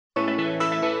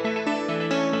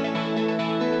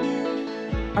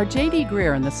Are J.D.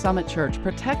 Greear and The Summit Church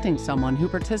protecting someone who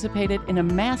participated in a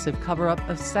massive cover-up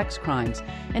of sex crimes?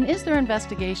 And is their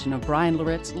investigation of Bryan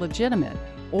Loritts legitimate?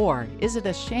 Or is it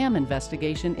a sham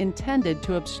investigation intended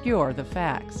to obscure the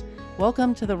facts?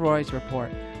 Welcome to the Roys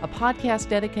Report, a podcast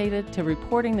dedicated to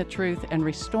reporting the truth and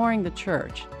restoring the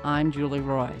church. I'm Julie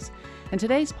Roys. And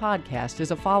today's podcast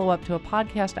is a follow-up to a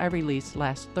podcast I released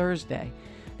last Thursday.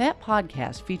 That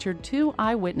podcast featured two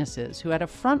eyewitnesses who had a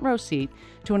front row seat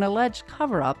to an alleged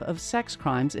cover-up of sex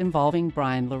crimes involving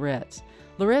Bryan Loritts.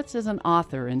 Loritts is an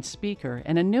author and speaker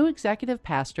and a new executive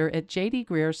pastor at J.D.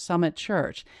 Greear Summit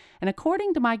Church. And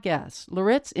according to my guests,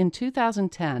 Loritts in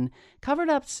 2010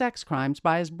 covered up sex crimes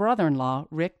by his brother-in-law,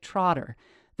 Rick Trotter.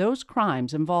 Those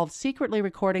crimes involved secretly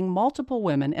recording multiple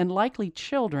women and likely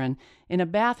children in a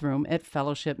bathroom at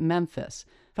Fellowship Memphis.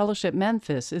 Fellowship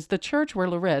Memphis is the church where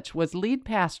Loritts was lead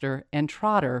pastor and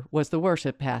Trotter was the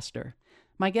worship pastor.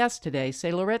 My guests today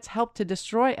say Loritts helped to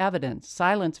destroy evidence,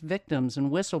 silence victims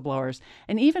and whistleblowers,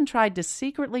 and even tried to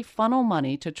secretly funnel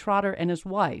money to Trotter and his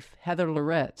wife, Heather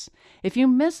Loritts. If you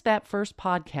missed that first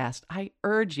podcast, I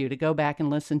urge you to go back and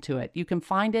listen to it. You can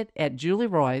find it at Julie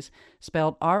Roys,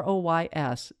 spelled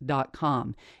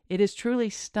ROYS.com. It is truly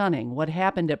stunning what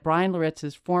happened at Bryan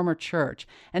Loritts' former church,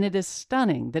 and it is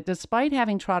stunning that despite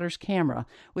having Trotter's camera,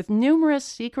 with numerous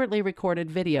secretly recorded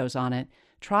videos on it,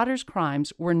 Trotter's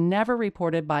crimes were never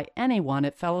reported by anyone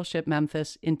at Fellowship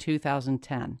Memphis in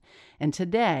 2010. And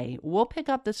today, we'll pick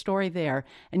up the story there,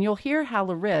 and you'll hear how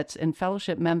Loritts and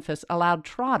Fellowship Memphis allowed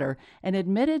Trotter, an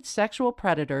admitted sexual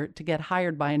predator, to get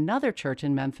hired by another church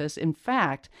in Memphis. In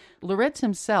fact, Loritts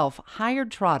himself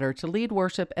hired Trotter to lead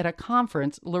worship at a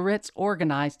conference Loritts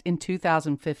organized in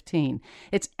 2015.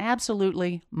 It's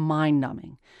absolutely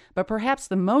mind-numbing. But perhaps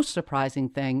the most surprising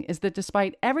thing is that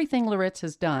despite everything Loritts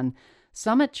has done,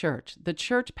 Summit Church, the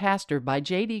church pastored by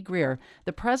J.D. Greear,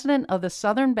 the president of the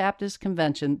Southern Baptist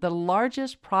Convention, the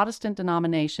largest Protestant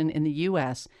denomination in the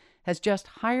U.S., has just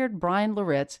hired Bryan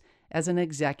Loritts as an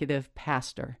executive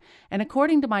pastor. And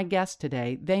according to my guests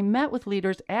today, they met with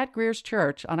leaders at Greear's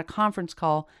church on a conference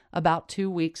call about 2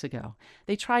 weeks ago.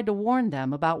 They tried to warn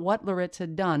them about what Loritts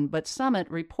had done, but Summit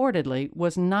reportedly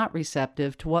was not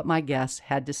receptive to what my guests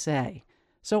had to say.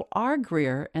 So are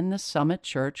Greear and the Summit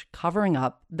Church covering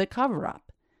up the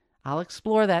cover-up? I'll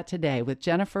explore that today with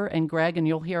Jennifer and Greg, and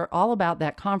you'll hear all about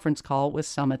that conference call with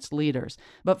Summit's leaders.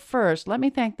 But first, let me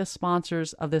thank the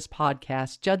sponsors of this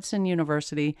podcast, Judson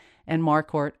University and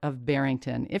Marquardt of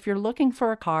Barrington. If you're looking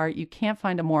for a car, you can't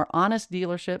find a more honest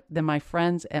dealership than my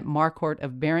friends at Marquardt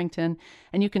of Barrington,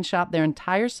 and you can shop their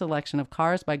entire selection of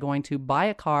cars by going to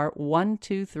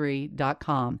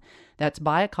buyacar123.com. That's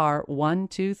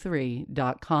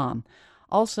buyacar123.com.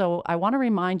 Also, I want to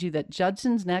remind you that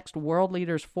Judson's next World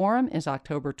Leaders Forum is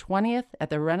October 20th at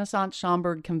the Renaissance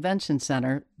Schaumburg Convention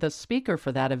Center. The speaker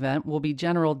for that event will be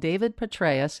General David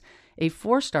Petraeus, a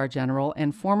four-star general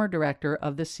and former director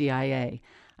of the CIA.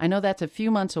 I know that's a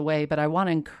few months away, but I want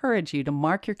to encourage you to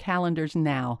mark your calendars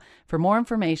now. For more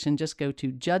information, just go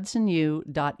to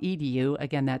judsonu.edu.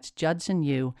 Again, that's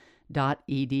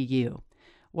judsonu.edu.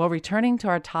 Well, returning to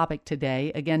our topic today,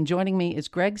 again, joining me is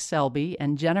Greg Selby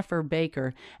and Jennifer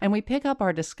Baker, and we pick up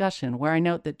our discussion where I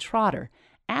note that Trotter,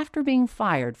 after being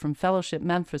fired from Fellowship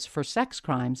Memphis for sex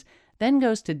crimes, then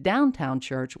goes to Downtown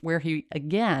Church where he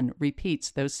again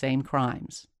repeats those same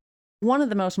crimes. One of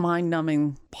the most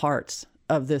mind-numbing parts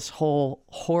of this whole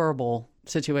horrible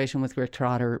situation with Rick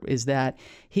Trotter is that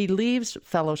he leaves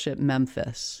Fellowship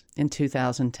Memphis in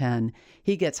 2010.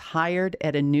 He gets hired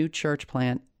at a new church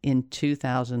plant in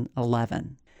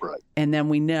 2011. Right. And then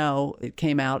we know it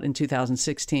came out in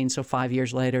 2016, so 5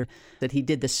 years later, that he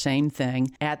did the same thing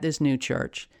at this new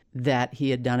church that he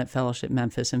had done at Fellowship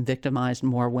Memphis and victimized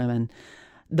more women.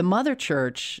 The mother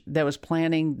church that was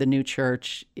planning the new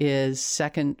church is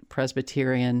Second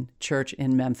Presbyterian Church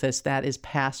in Memphis. That is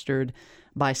pastored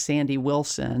by Sandy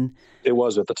Wilson. It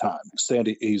was at the time.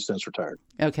 Sandy, he's since retired.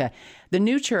 Okay. The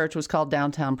new church was called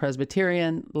Downtown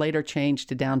Presbyterian, later changed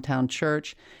to Downtown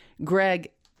Church. Greg,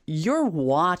 you're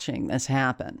watching this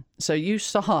happen. So you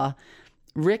saw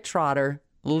Rick Trotter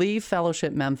leave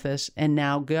Fellowship Memphis and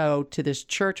now go to this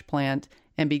church plant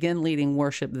and begin leading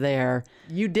worship there.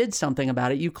 You did something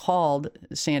about it. You called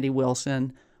Sandy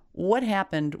Wilson. What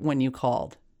happened when you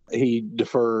called? He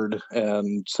deferred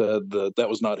and said that that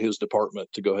was not his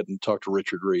department to go ahead and talk to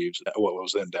Richard Reeves, what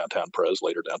was then Downtown Pres,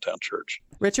 later Downtown Church.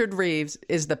 Richard Reeves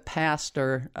is the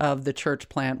pastor of the church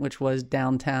plant, which was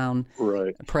Downtown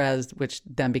Right. Pres, which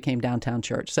then became Downtown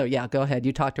Church. So yeah, go ahead.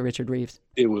 You talked to Richard Reeves.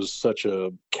 It was such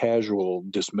a casual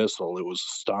dismissal. It was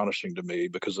astonishing to me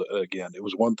because, again, it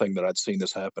was one thing that I'd seen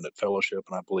this happen at Fellowship,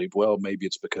 and I believed, well, maybe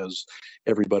it's because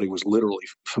everybody was literally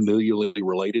familially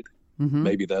related. Mm-hmm.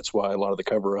 Maybe that's why a lot of the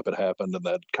cover-up had happened and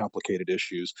that complicated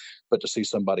issues. But to see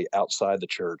somebody outside the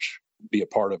church be a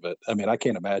part of it, I mean, I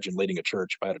can't imagine leading a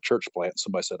church. If I had a church plant,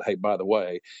 somebody said, hey, by the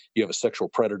way, you have a sexual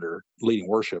predator leading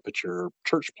worship at your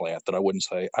church plant, that I wouldn't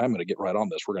say, I'm going to get right on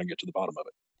this. We're going to get to the bottom of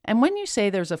it. And when you say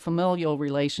there's a familial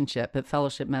relationship at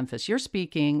Fellowship Memphis, you're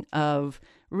speaking of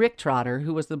Rick Trotter,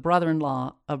 who was the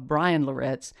brother-in-law of Bryan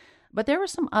Loritts. But there were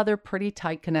some other pretty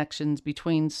tight connections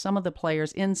between some of the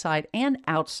players inside and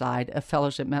outside of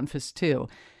Fellowship Memphis, too.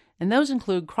 And those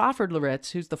include Crawford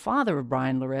Loritts, who's the father of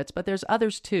Bryan Loritts, but there's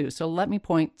others, too. So let me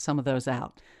point some of those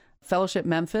out. Fellowship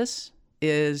Memphis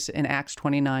is an Acts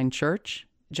 29 church.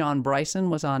 John Bryson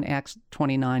was on Acts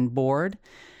 29 board.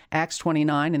 Acts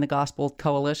 29 and the Gospel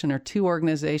Coalition are two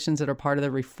organizations that are part of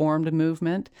the Reformed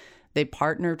movement. They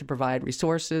partner to provide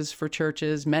resources for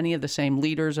churches. Many of the same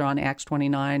leaders are on Acts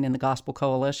 29 and the Gospel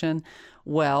Coalition.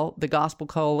 Well, the Gospel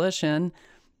Coalition,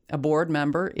 a board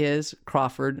member is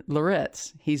Crawford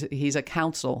Loritts. He's a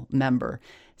council member.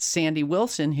 Sandy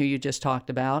Wilson, who you just talked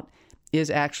about, is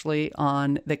actually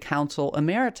on the Council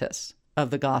Emeritus of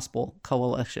the Gospel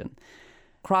Coalition.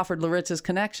 Crawford Loritts'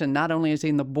 connection, not only is he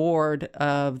in the board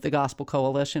of the Gospel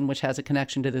Coalition, which has a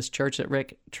connection to this church that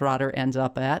Rick Trotter ends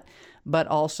up at, but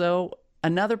also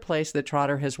another place that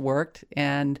Trotter has worked,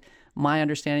 and my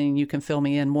understanding, you can fill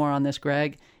me in more on this,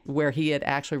 Greg, where he had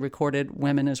actually recorded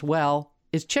women as well,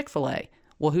 is Chick-fil-A.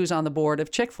 Well, who's on the board of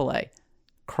Chick-fil-A?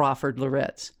 Crawford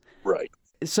Loritts. Right.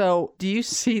 So do you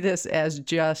see this as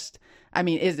just, I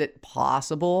mean, is it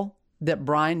possible that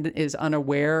Bryan is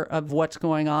unaware of what's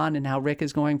going on and how Rick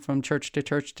is going from church to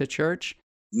church to church?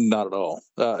 Not at all.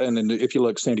 And then if you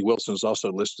look, Sandy Wilson is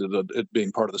also listed as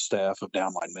being part of the staff of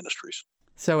Downline Ministries.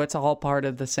 So it's all part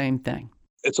of the same thing.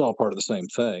 It's all part of the same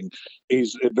thing.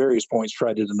 He's at various points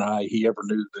tried to deny he ever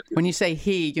knew that. When you say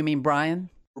he, you mean Bryan?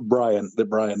 Bryan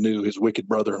knew his wicked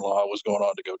brother-in-law was going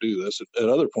on to go do this. At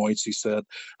other points, he said,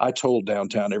 I told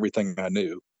Downtown everything I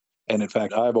knew. And in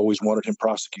fact, I've always wanted him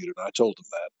prosecuted. And I told him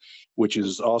that, which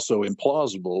is also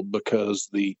implausible because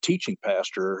the teaching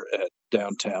pastor at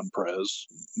Downtown Pres,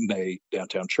 nay,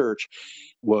 Downtown Church,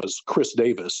 was Chris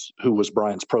Davis, who was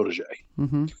Bryan's protege.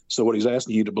 Mm-hmm. So what he's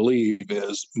asking you to believe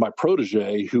is my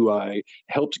protege, who I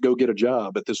helped go get a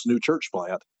job at this new church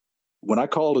plant, when I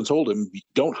called and told him,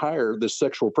 don't hire this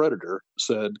sexual predator,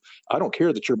 said, I don't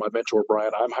care that you're my mentor,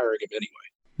 Bryan. I'm hiring him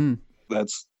anyway.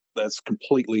 That's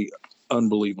completely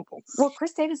unbelievable. Well,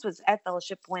 Chris Davis was at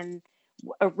Fellowship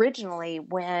originally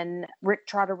when Rick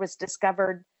Trotter was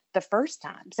discovered the first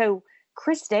time. So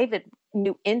Chris Davis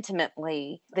knew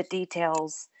intimately the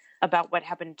details about what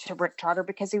happened to Rick Trotter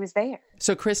because he was there.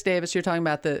 So Chris Davis, you're talking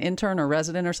about the intern or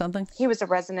resident or something? He was a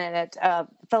resident at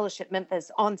Fellowship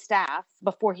Memphis on staff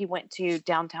before he went to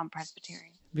Downtown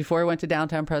Presbyterian. Before he went to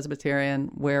Downtown Presbyterian,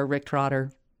 where Rick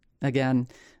Trotter, again,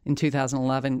 in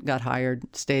 2011, got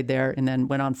hired, stayed there, and then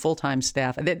went on full-time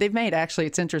staff. They've made, actually,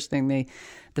 it's interesting,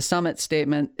 the Summit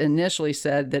statement initially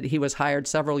said that he was hired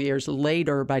several years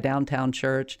later by Downtown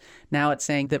Church. Now it's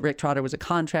saying that Rick Trotter was a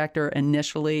contractor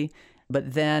initially,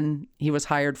 but then he was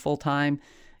hired full-time.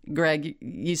 Greg,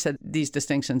 you said these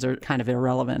distinctions are kind of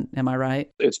irrelevant. Am I right?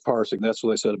 It's parsing. That's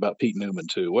what they said about Pete Newman,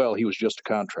 too. Well, he was just a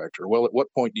contractor. Well, at what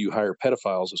point do you hire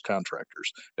pedophiles as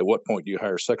contractors? At what point do you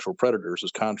hire sexual predators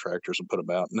as contractors and put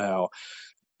them out? Now,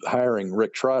 hiring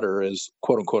Rick Trotter as,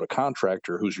 quote unquote, a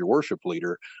contractor who's your worship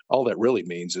leader, all that really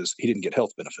means is he didn't get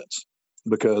health benefits.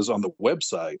 Because on the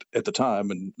website at the time,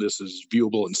 and this is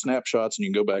viewable in snapshots, and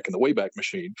you can go back in the Wayback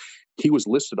Machine, he was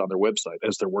listed on their website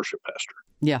as their worship pastor.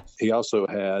 Yeah. He also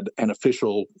had an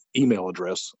official email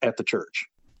address at the church.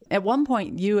 At one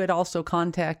point, you had also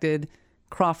contacted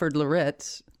Crawford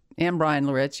Loritts and Bryan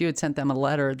Loritts. You had sent them a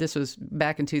letter. This was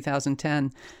back in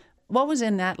 2010. What was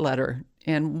in that letter,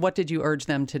 and what did you urge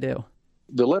them to do?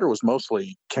 The letter was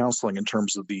mostly counseling in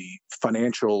terms of the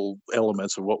financial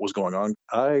elements of what was going on.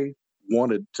 I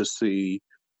wanted to see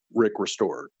Rick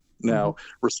restored. Now,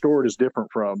 restored is different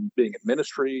from being in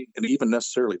ministry and even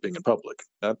necessarily being in public.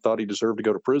 I thought he deserved to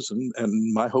go to prison,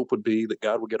 and my hope would be that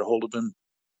God would get a hold of him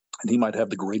and he might have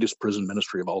the greatest prison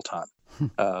ministry of all time,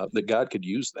 that God could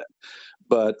use that.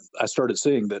 But I started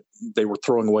seeing that they were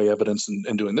throwing away evidence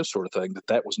and doing this sort of thing,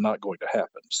 that was not going to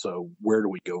happen. So where do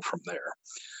we go from there?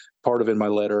 Part of in my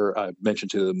letter, I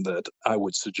mentioned to them that I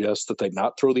would suggest that they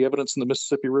not throw the evidence in the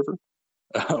Mississippi River,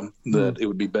 that it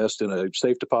would be best in a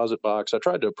safe deposit box. I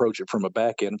tried to approach it from a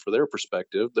back end for their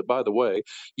perspective that, by the way,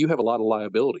 you have a lot of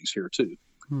liabilities here too,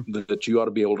 that you ought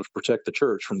to be able to protect the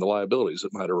church from the liabilities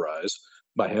that might arise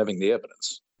by having the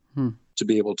evidence to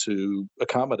be able to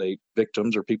accommodate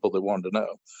victims or people that wanted to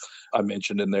know. I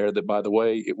mentioned in there that, by the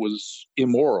way, it was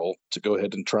immoral to go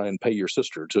ahead and try and pay your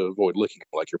sister to avoid looking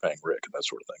like you're paying Rick and that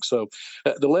sort of thing.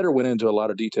 So the letter went into a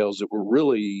lot of details that were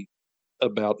really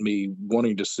about me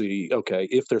wanting to see, okay,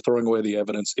 if they're throwing away the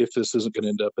evidence, if this isn't going to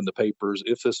end up in the papers,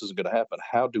 if this isn't going to happen,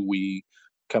 how do we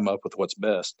come up with what's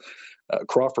best?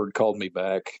 Crawford called me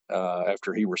back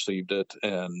after he received it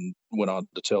and went on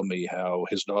to tell me how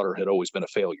his daughter had always been a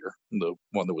failure, the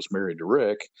one that was married to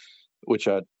Rick, which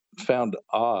I found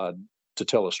odd to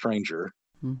tell a stranger,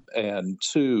 and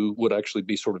two, would actually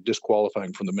be sort of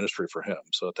disqualifying from the ministry for him.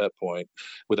 So at that point,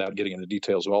 without getting into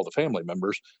details of all the family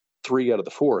members, 3 out of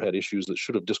the 4 had issues that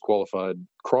should have disqualified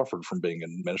Crawford from being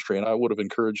in ministry, and I would have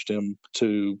encouraged him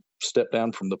to step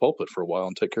down from the pulpit for a while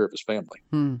and take care of his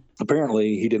family.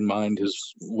 Apparently, he didn't mind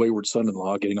his wayward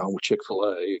son-in-law getting on with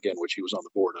Chick-fil-A, again, which he was on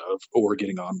the board of, or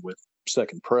getting on with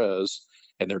Second Pres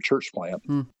and their church plant,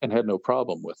 and had no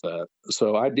problem with that.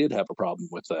 So I did have a problem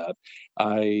with that.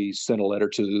 I sent a letter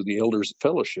to the elders at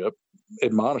Fellowship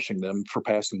admonishing them for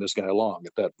passing this guy along.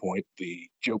 At that point, the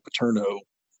Joe Paterno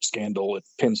scandal at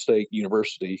Penn State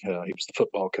University, he was the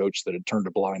football coach that had turned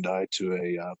a blind eye to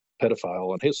a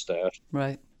pedophile on his staff.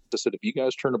 Right. I said, if you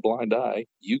guys turn a blind eye,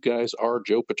 you guys are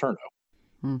Joe Paterno.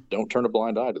 Don't turn a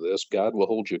blind eye to this. God will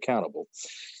hold you accountable.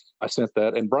 I sent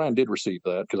that, and Bryan did receive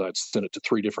that because I'd sent it to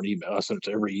 3 different emails. I sent it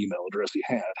to every email address he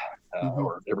had,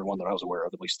 or everyone that I was aware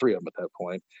of, at least 3 of them at that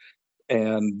point.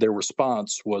 And their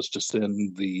response was to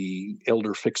send the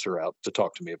elder fixer out to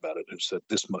talk to me about it, and said,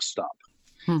 this must stop.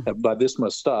 By this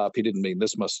must stop, he didn't mean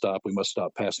this must stop, we must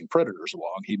stop passing predators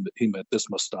along. He meant this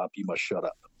must stop, you must shut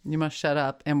up. You must shut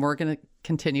up. And we're going to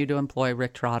continue to employ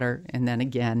Rick Trotter. And then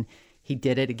again, he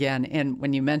did it again. And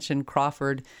when you mentioned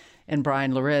Crawford and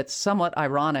Bryan Loritts, somewhat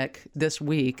ironic, this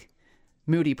week,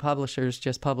 Moody Publishers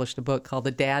just published a book called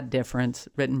The Dad Difference,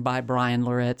 written by Bryan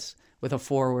Loritts with a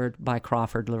foreword by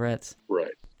Crawford Loritts.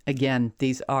 Right. Again,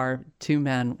 these are 2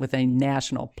 men with a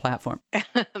national platform.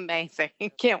 Amazing.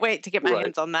 Can't wait to get my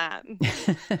hands on that.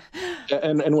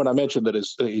 And when I mentioned that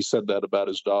he said that about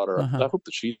his daughter, I hope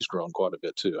that she's grown quite a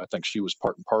bit too. I think she was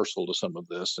part and parcel to some of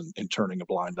this and turning a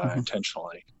blind eye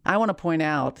intentionally. I want to point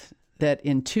out that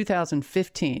in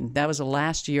 2015, that was the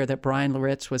last year that Bryan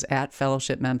Loritts was at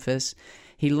Fellowship Memphis.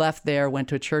 He left there, went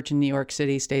to a church in New York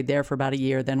City, stayed there for about a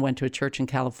year, then went to a church in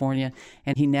California,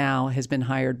 and he now has been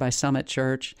hired by Summit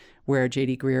Church, where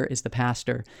J.D. Greear is the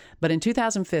pastor. But in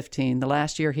 2015, the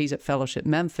last year he's at Fellowship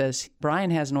Memphis, Bryan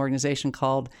has an organization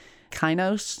called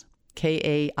Kainos,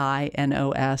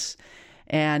 Kainos,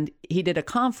 and he did a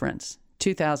conference,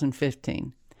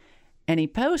 2015, and he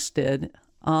posted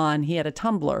he had a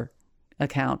Tumblr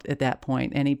account at that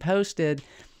point, and he posted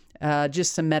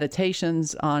just some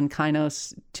meditations on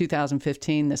Kainos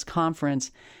 2015, this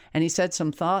conference, and he said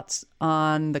some thoughts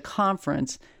on the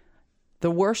conference. The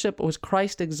worship was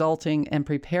Christ-exalting and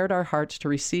prepared our hearts to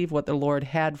receive what the Lord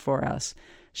had for us.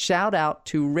 Shout out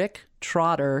to Rick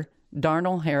Trotter,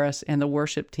 Darnell Harris, and the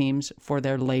worship teams for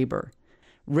their labor.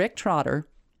 Rick Trotter,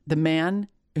 the man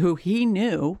who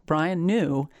Bryan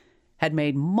knew, had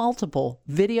made multiple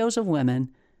videos of women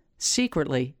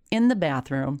secretly in the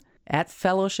bathroom, at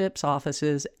Fellowship's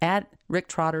offices, at Rick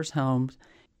Trotter's homes.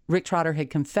 Rick Trotter had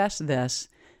confessed this.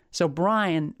 So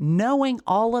Bryan, knowing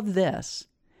all of this,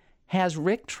 has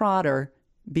Rick Trotter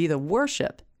be the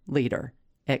worship leader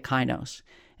at Kainos.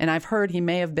 And I've heard he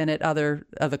may have been at other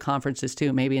of the conferences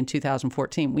too, maybe in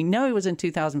 2014. We know he was in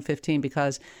 2015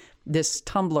 because this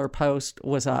Tumblr post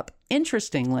was up.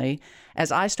 Interestingly,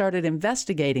 as I started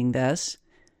investigating this,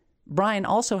 Bryan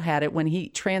also had it when he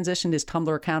transitioned his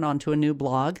Tumblr account onto a new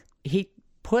blog. He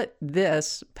put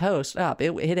this post up.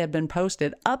 It had been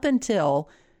posted up until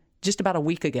just about a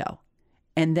week ago,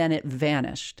 and then it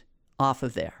vanished off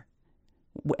of there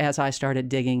as I started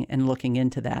digging and looking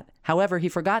into that. However, he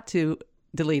forgot to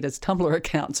delete his Tumblr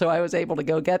account, so I was able to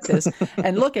go get this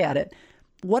and look at it.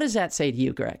 What does that say to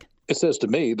you, Greg? It says to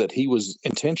me that he was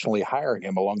intentionally hiring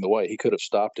him along the way. He could have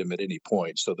stopped him at any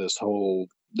point. So this whole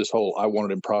I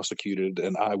wanted him prosecuted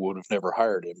and I would have never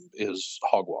hired him is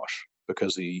hogwash,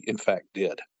 because he in fact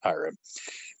did hire him,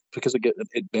 because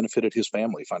it benefited his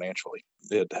family financially.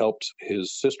 It helped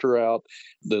his sister out.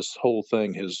 This whole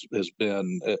thing has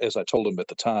been, as I told him at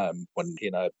the time when he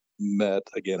and I met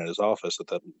again in his office at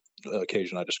that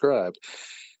occasion I described,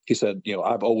 He said,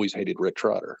 I've always hated Rick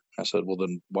Trotter. I said, well,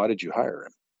 then why did you hire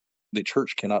him? The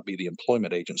church cannot be the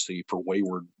employment agency for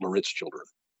wayward Loritts children.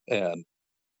 And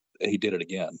he did it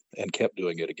again and kept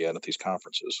doing it again at these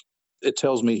conferences. It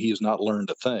tells me he has not learned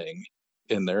a thing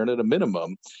in there. And at a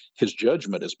minimum, his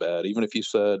judgment is bad. Even if you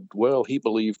said, well, he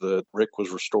believed that Rick was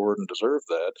restored and deserved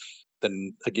that,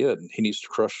 then again, he needs to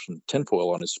crush some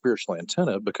tinfoil on his spiritual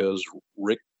antenna, because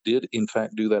Rick did, in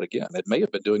fact, do that again. It may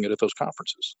have been doing it at those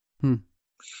conferences.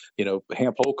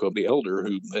 Hamp Holcomb, the elder,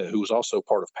 who was also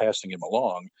part of passing him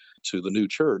along to the new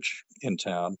church in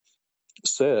town,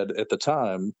 said at the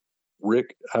time,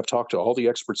 Rick, I've talked to all the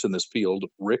experts in this field.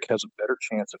 Rick has a better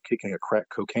chance of kicking a crack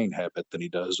cocaine habit than he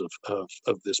does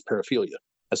of this paraphilia.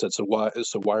 I said, so why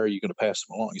are you going to pass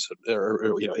him along? He said,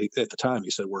 at the time, he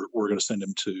said, we're going to send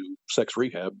him to sex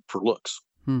rehab for looks.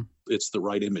 It's the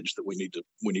right image that we need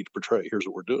to portray. Here's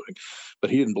what we're doing.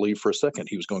 But he didn't believe for a second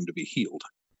he was going to be healed.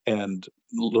 And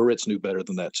Loritts knew better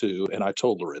than that too. And I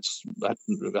told Loritts,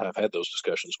 I've had those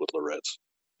discussions with Loritts,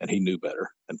 and he knew better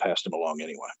and passed him along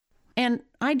anyway. And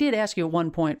I did ask you at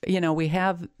one point, we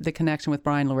have the connection with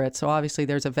Bryan Loritts, so obviously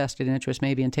there's a vested interest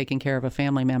maybe in taking care of a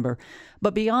family member.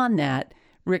 But beyond that,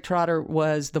 Rick Trotter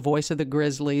was the voice of the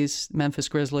Grizzlies, Memphis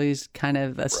Grizzlies, kind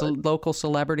of a local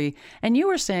celebrity. And you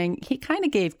were saying he kind of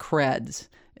gave creds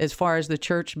as far as the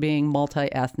church being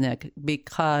multi-ethnic,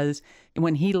 because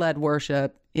when he led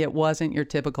worship, it wasn't your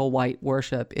typical white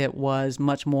worship. It was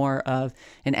much more of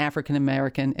an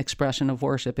African-American expression of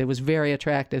worship. It was very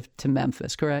attractive to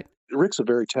Memphis, correct? Rick's a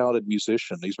very talented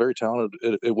musician. He's very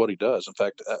talented at what he does. In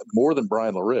fact, more than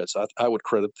Bryan Loritts, I would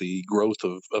credit the growth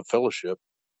of Fellowship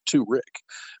to Rick,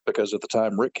 because at the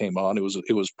time Rick came on, it was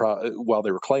while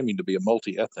they were claiming to be a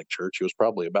multi-ethnic church, it was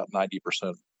probably about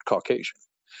 90% Caucasian.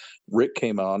 Rick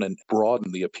came on and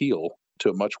broadened the appeal to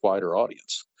a much wider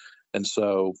audience. And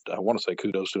so I want to say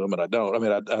kudos to him, and I don't. I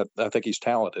mean, I think he's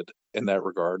talented in that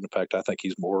regard. In fact, I think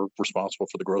he's more responsible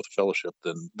for the growth of Fellowship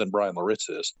than Bryan Loritts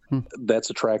is. That's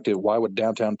attractive. Why would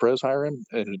Downtown Pres hire him?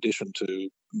 In addition to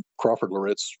Crawford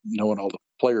Loritts knowing all the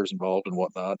players involved and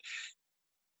whatnot,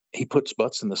 he puts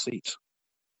butts in the seats.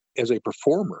 As a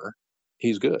performer,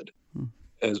 he's good.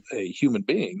 As a human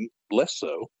being, less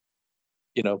so.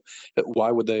 Why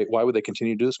would they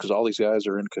continue to do this? Because all these guys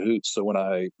are in cahoots. So when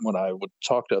I would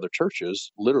talk to other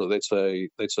churches, literally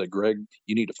they'd say, Greg,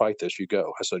 you need to fight this. You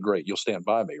go. I said, great. You'll stand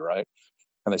by me, right?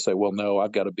 And they say, well, no,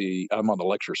 I'm on the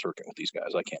lecture circuit with these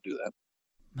guys. I can't do that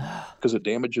because it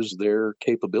damages their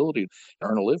capability to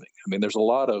earn a living. I mean, there's a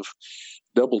lot of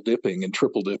double dipping and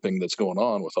triple dipping that's going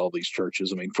on with all these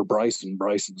churches. I mean, for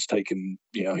Bryson's taken,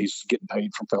 he's getting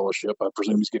paid from Fellowship. I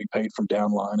presume he's getting paid from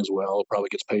Downline as well. Probably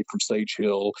gets paid from Sage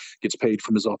Hill, gets paid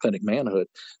from his Authentic Manhood.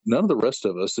 None of the rest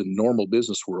of us in normal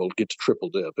business world get to triple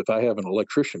dip. If I have an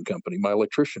electrician company, my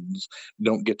electricians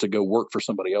don't get to go work for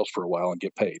somebody else for a while and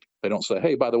get paid. They don't say,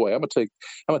 hey, by the way, I'm going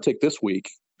to take this week.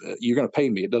 You're going to pay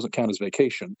me. It doesn't count as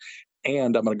vacation.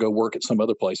 And I'm going to go work at some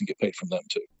other place and get paid from them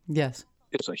too. Yes.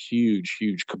 It's a huge,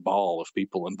 huge cabal of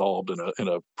people involved in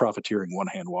a profiteering one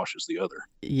hand washes the other.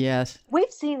 Yes.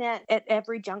 We've seen that at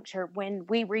every juncture when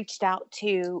we reached out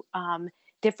to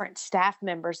different staff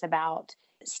members about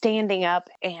standing up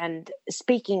and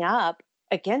speaking up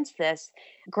against this.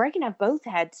 Greg and I both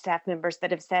had staff members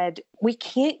that have said, we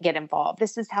can't get involved.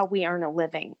 This is how we earn a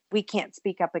living. We can't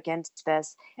speak up against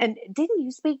this. And didn't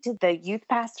you speak to the youth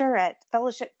pastor at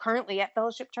Fellowship, currently at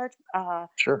Fellowship Church?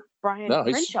 Sure. Brian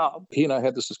Crenshaw. He and I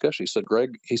had this discussion. He said,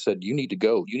 Greg, you need to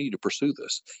go. You need to pursue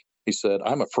this. He said,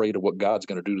 I'm afraid of what God's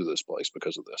going to do to this place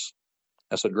because of this.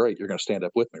 I said, great, you're going to stand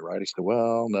up with me, right? He said,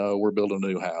 well, no, we're building a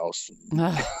new house.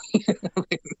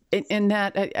 And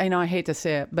that, I know I hate to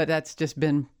say it, but that's just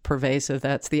been pervasive.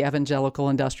 That's the evangelical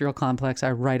industrial complex.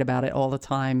 I write about it all the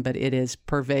time, but it is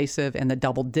pervasive. And the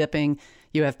double dipping,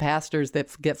 you have pastors that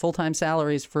get full-time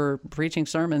salaries for preaching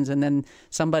sermons, and then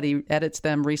somebody edits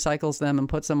them, recycles them, and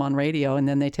puts them on radio, and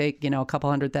then they take, a couple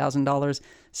 $100,000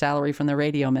 salary from the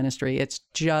radio ministry. It's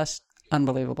just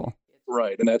unbelievable.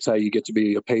 Right. And that's how you get to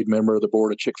be a paid member of the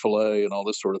board of Chick-fil-A and all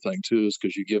this sort of thing, too, is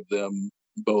because you give them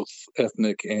both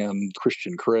ethnic and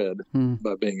Christian cred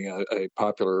by being a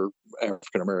popular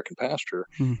African-American pastor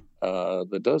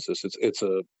that does this. It's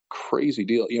a crazy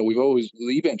deal. The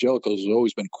evangelicals have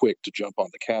always been quick to jump on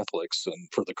the Catholics and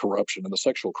for the corruption and the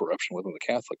sexual corruption within the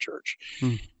Catholic Church.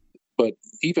 But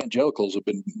evangelicals have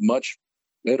been much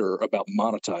better about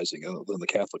monetizing than the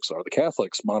Catholics are. The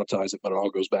Catholics monetize it, but it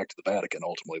all goes back to the Vatican.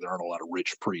 Ultimately, there aren't a lot of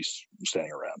rich priests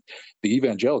standing around. The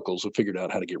evangelicals have figured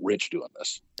out how to get rich doing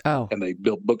this. Oh. And they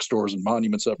built bookstores and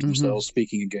monuments up for themselves,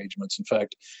 speaking engagements. In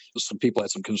fact, some people had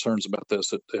some concerns about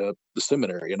this at the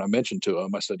seminary. And I mentioned to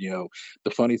them, I said,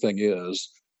 the funny thing is,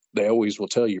 they always will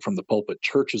tell you from the pulpit,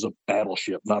 church is a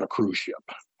battleship, not a cruise ship,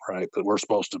 right? That we're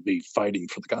supposed to be fighting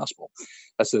for the gospel.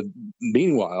 I said,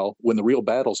 meanwhile, when the real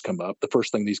battles come up, the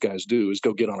first thing these guys do is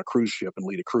go get on a cruise ship and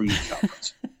lead a cruise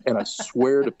conference. And I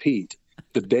swear to Pete,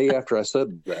 the day after I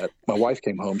said that, my wife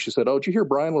came home. She said, "Oh, did you hear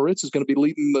Bryan Loritts is going to be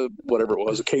leading the, whatever it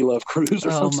was, a K-Love cruise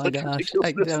or something?" Oh my gosh,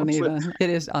 I don't even. It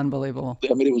is unbelievable.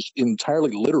 I mean, it was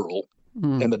entirely literal.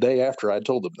 And the day after I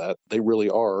told them that, they really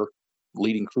are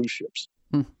leading cruise ships.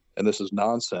 And this is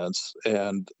nonsense.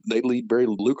 And they lead very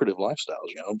lucrative lifestyles.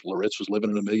 You know, Loritts was living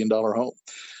in $1 million home.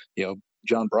 You know,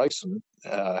 John Bryson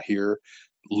here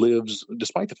lives,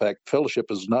 despite the fact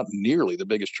Fellowship is not nearly the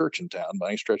biggest church in town by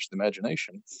any stretch of the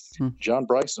imagination. John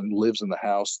Bryson lives in the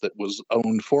house that was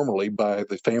owned formerly by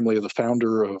the family of the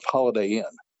founder of Holiday Inn.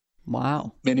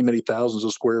 Wow. Many, many thousands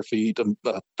of square feet,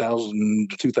 1,000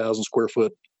 to 2,000 square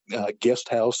foot guest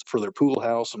house for their pool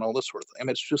house and all this sort of thing. I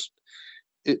mean, it's just,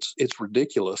 it's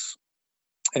ridiculous.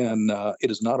 And it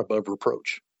is not above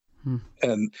reproach.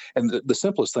 And the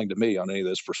simplest thing to me on any of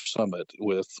this for Summit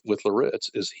with Loritts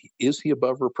is he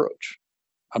above reproach?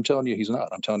 I'm telling you, he's not.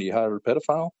 I'm telling you, he hired a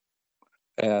pedophile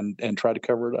and tried to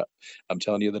cover it up. I'm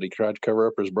telling you that he tried to cover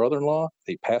up his brother-in-law.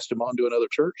 He passed him on to another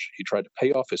church. He tried to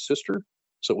pay off his sister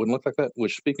so it wouldn't look like that.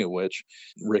 Which, speaking of which,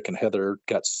 Rick and Heather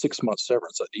got 6 months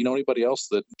severance. Do you know anybody else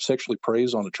that sexually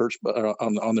preys on a church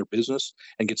on their business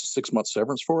and gets a 6 month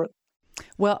severance for it?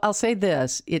 Well, I'll say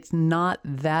this. It's not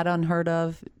that unheard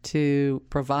of to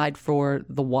provide for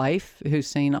the wife who's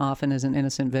seen often as an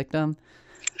innocent victim.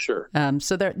 Sure.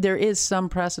 So there is some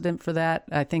precedent for that.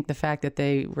 I think the fact that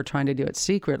they were trying to do it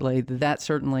secretly, that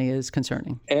certainly is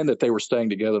concerning. And that they were staying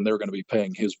together and they were going to be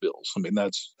paying his bills. I mean,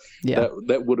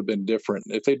 that would have been different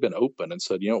if they'd been open and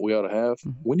said, you know what we ought to have?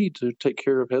 We need to take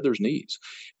care of Heather's needs.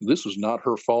 This was not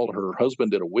her fault. Her husband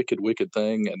did a wicked, wicked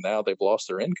thing, and now they've lost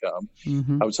their income.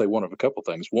 I would say one of a couple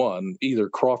things. One, either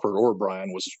Crawford or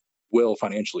Bryan was well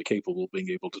financially capable of being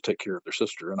able to take care of their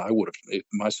sister. And I would have, if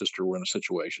my sister were in a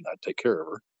situation, I'd take care of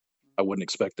her. I wouldn't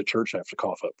expect the church to have to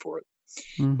cough up for it.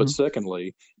 But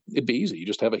secondly, it'd be easy. You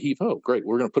just have a heave-ho. Great.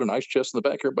 We're going to put an ice chest in the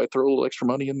back. Everybody throw a little extra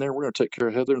money in there. We're going to take care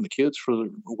of Heather and the kids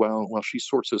while she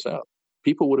sorts this out.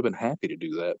 People would have been happy to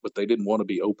do that, but they didn't want to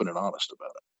be open and honest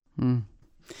about it.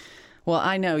 Well,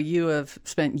 I know you have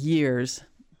spent years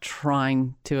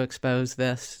trying to expose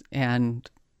this and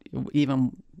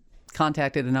even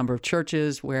contacted a number of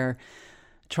churches where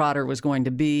Trotter was going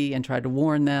to be and tried to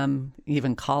warn them,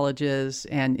 even colleges.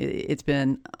 And it's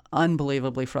been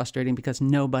unbelievably frustrating because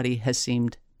nobody has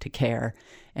seemed to care.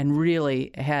 And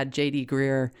really, had J.D.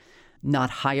 Greear not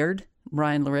hired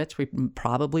Bryan Loritts, we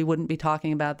probably wouldn't be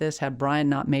talking about this. Had Bryan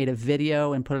not made a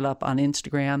video and put it up on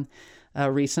Instagram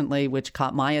recently, which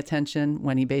caught my attention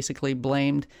when he basically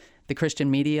blamed the Christian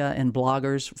media and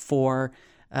bloggers for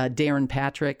Darren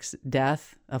Patrick's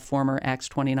death, a former Acts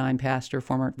 29 pastor,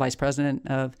 former vice president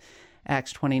of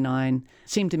Acts 29,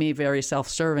 seemed to me very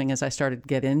self-serving as I started to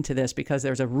get into this, because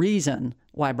there's a reason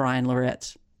why Bryan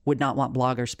Loritts would not want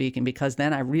bloggers speaking, because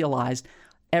then I realized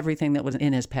everything that was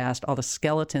in his past, all the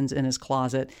skeletons in his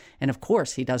closet. And of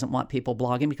course, he doesn't want people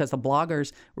blogging because the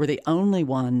bloggers were the only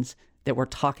ones that were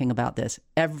talking about this.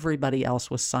 Everybody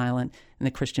else was silent, and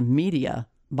the Christian media,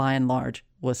 by and large,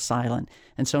 was silent.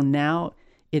 And so now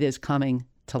it is coming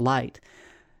to light.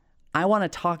 I want to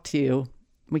talk to you.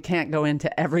 We can't go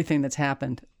into everything that's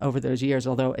happened over those years,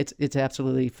 although it's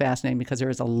absolutely fascinating because there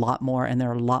is a lot more and there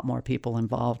are a lot more people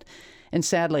involved. And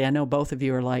sadly, I know both of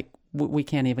you are like, we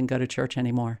can't even go to church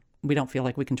anymore. We don't feel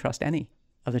like we can trust any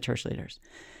of the church leaders.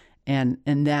 And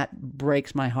that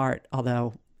breaks my heart,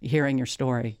 although hearing your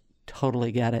story,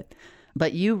 totally get it.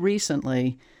 But you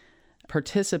recently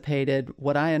participated,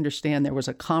 what I understand, there was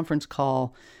a conference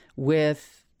call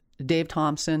with Dave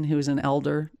Thompson, who's an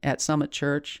elder at Summit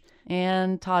Church,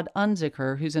 and Todd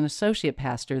Unzicker, who's an associate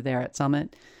pastor there at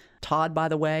Summit. Todd, by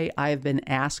the way, I have been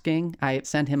asking. I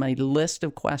sent him a list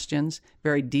of questions,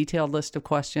 very detailed list of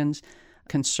questions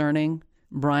concerning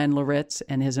Bryan Loritts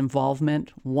and his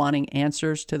involvement, wanting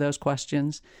answers to those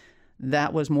questions.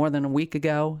 That was more than a week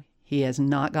ago. He has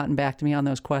not gotten back to me on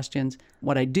those questions.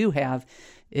 What I do have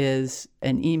is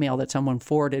an email that someone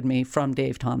forwarded me from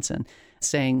Dave Thompson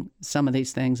saying some of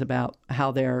these things about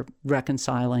how they're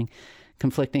reconciling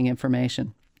conflicting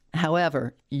information.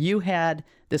 However, you had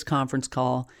this conference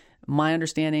call. My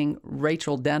understanding,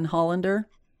 Rachel Denhollander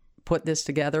put this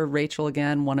together. Rachel,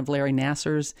 again, one of Larry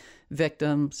Nassar's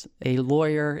victims, a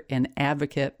lawyer and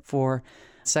advocate for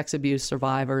sex abuse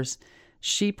survivors.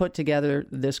 She put together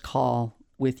this call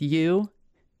with you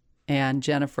and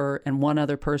Jennifer and one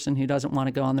other person who doesn't want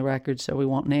to go on the record, so we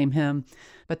won't name him.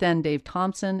 But then Dave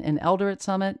Thompson, an elder at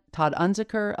Summit, Todd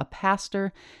Unziker, a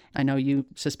pastor. I know you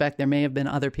suspect there may have been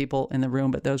other people in the room,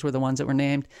 but those were the ones that were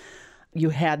named.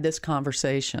 You had this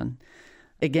conversation.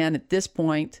 Again, at this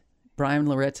point, Bryan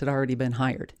Loritts had already been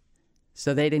hired.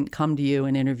 So they didn't come to you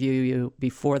and interview you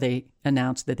before they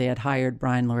announced that they had hired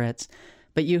Bryan Loritts.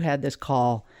 But you had this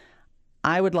call.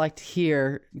 I would like to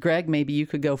hear, Greg, maybe you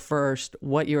could go first,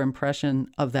 what your impression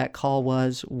of that call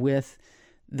was with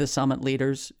the Summit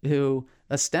leaders who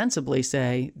ostensibly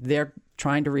say they're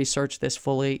trying to research this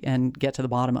fully and get to the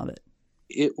bottom of it.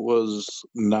 It was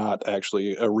not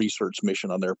actually a research mission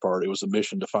on their part. It was a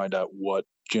mission to find out what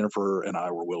Jennifer and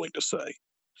I were willing to say.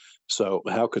 So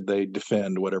how could they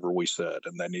defend whatever we said?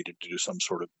 And they needed to do some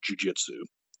sort of jujitsu.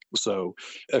 So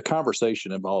a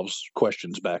conversation involves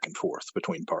questions back and forth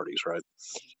between parties, right?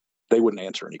 They wouldn't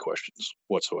answer any questions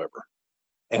whatsoever.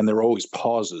 And there were always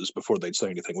pauses before they'd say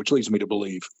anything, which leads me to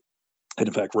believe, and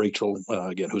in fact, Rachel,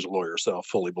 again, who's a lawyer herself,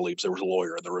 fully believes there was a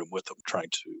lawyer in the room with them trying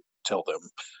to tell them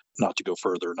not to go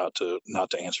further, not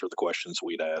to answer the questions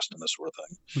we'd asked and this sort of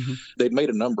thing. Mm-hmm. They'd made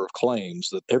a number of claims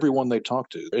that everyone they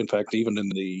talked to, in fact, even in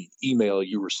the email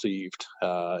you received,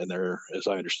 and there, as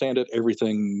I understand it,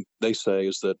 everything they say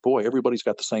is that, boy, everybody's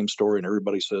got the same story and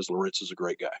everybody says Loritts is a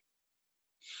great guy.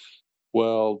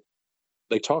 Well,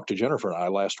 they talked to Jennifer and I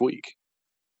last week,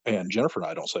 and Jennifer and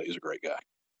I don't say he's a great guy.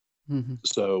 Mm-hmm.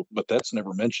 So, but that's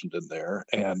never mentioned in there.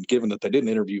 And given that they didn't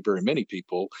interview very many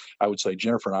people, I would say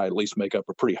Jennifer and I at least make up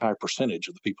a pretty high percentage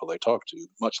of the people they talked to,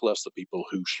 much less the people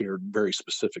who shared very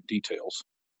specific details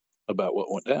about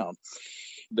what went down.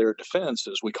 Their defense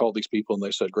is we called these people and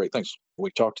they said great things.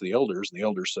 We talked to the elders and the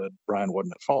elders said Bryan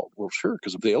wasn't at fault. Well, sure,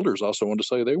 because the elders also wanted to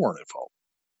say they weren't at fault.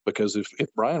 Because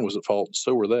if Bryan was at fault,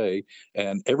 so were they,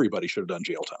 and everybody should have done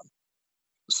jail time.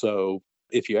 So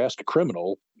if you ask a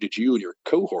criminal, did you and your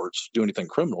cohorts do anything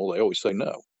criminal? They always say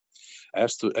no.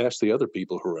 Ask the other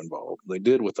people who were involved. They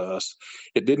did with us.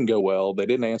 It didn't go well. They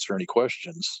didn't answer any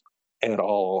questions at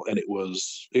all, and it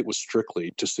was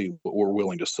strictly to see what we're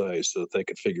willing to say so that they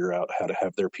could figure out how to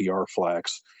have their PR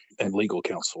flacks and legal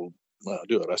counsel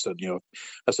do it. I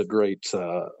said, great.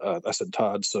 I said,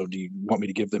 Todd, so do you want me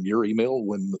to give them your email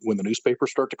when the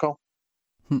newspapers start to call?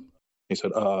 He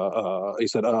said,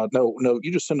 no,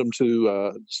 you just send them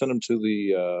to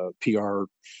the PR.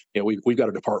 We've got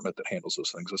a department that handles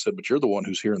those things. I said, but you're the one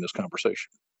who's hearing this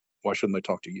conversation. Why shouldn't they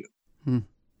talk to you?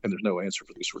 And there's no answer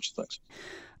for these sorts of things.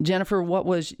 Jennifer, what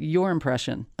was your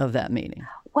impression of that meeting?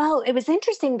 Well, it was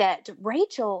interesting that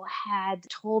Rachel had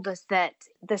told us that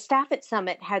the staff at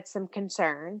Summit had some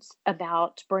concerns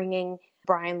about bringing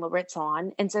Bryan Loritts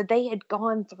on. And so they had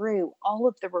gone through all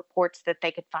of the reports that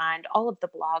they could find, all of the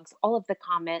blogs, all of the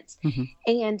comments,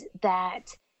 and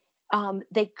that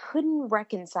they couldn't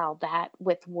reconcile that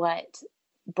with what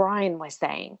Bryan was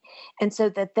saying. And so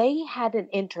that they had an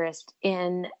interest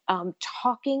in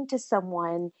talking to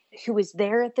someone who was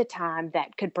there at the time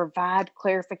that could provide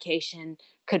clarification,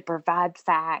 could provide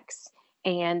facts,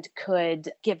 and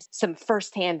could give some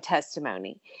firsthand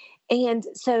testimony. And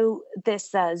so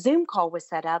this Zoom call was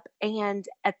set up, and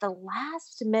at the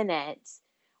last minute,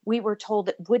 we were told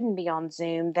it wouldn't be on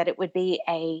Zoom, that it would be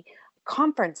a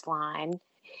conference line.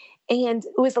 And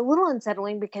it was a little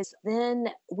unsettling because then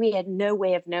we had no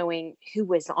way of knowing who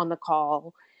was on the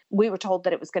call. We were told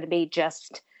that it was going to be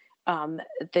just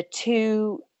the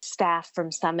two staff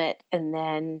from Summit and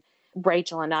then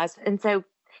Rachel and us. And so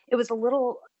it was a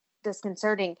little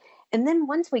disconcerting. And then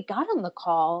once we got on the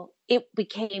call, it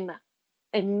became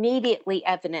immediately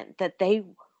evident that they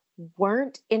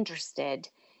weren't interested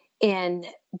in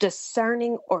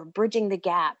discerning or bridging the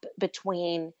gap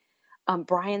between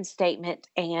Bryan's statement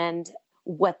and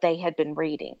what they had been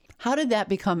reading. How did that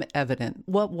become evident?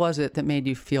 What was it that made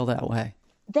you feel that way?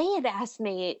 They had asked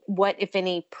me what, if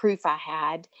any, proof I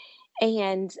had,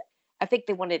 and I think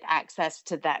they wanted access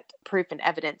to that proof and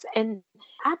evidence. And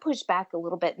I pushed back a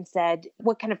little bit and said,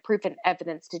 what kind of proof and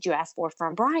evidence did you ask for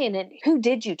from Bryan? And who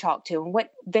did you talk to? And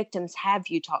what victims have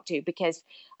you talked to? Because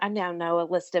I now know a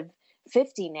list of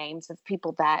 50 names of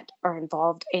people that are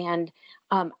involved. And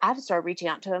I've started reaching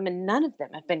out to them, and none of them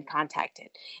have been contacted.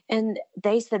 And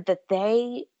they said that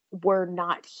they were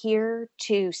not here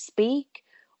to speak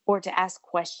or to ask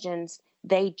questions.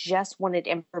 They just wanted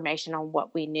information on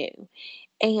what we knew.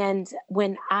 And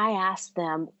when I asked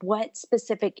them, what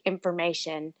specific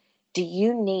information do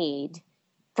you need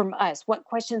from us? What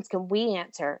questions can we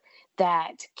answer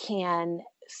that can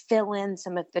fill in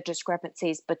some of the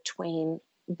discrepancies between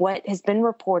what has been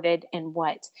reported and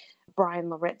what Bryan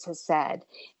Loritts has said?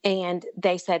 And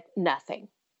they said nothing.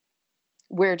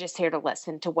 we're just here to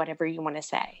listen to whatever you want to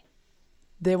say.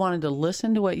 They wanted to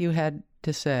listen to what you had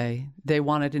to say. They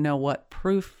wanted to know what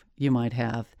proof you might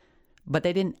have, but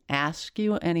they didn't ask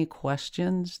you any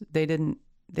questions. They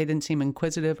didn't seem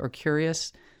inquisitive or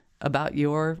curious about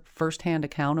your firsthand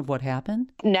account of what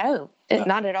happened? No,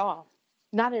 not at all.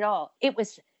 Not at all. It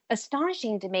was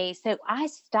astonishing to me. So I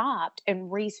stopped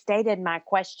and restated my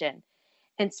question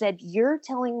and said, you're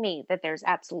telling me that there's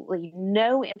absolutely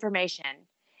no information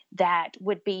that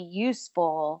would be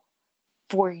useful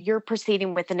for your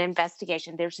proceeding with an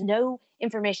investigation. There's no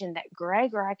information that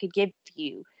Greg or I could give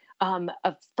you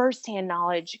of firsthand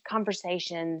knowledge,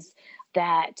 conversations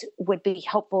that would be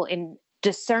helpful in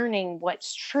discerning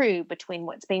what's true between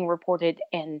what's being reported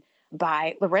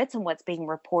by Loritts and what's being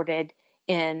reported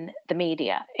in the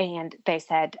media. And they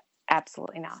said,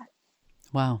 absolutely not.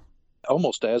 Wow.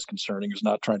 Almost as concerning as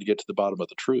not trying to get to the bottom of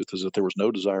the truth is that there was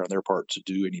no desire on their part to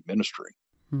do any ministry.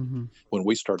 Mm-hmm. When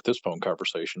we start this phone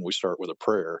conversation, we start with a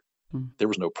prayer. Mm-hmm. There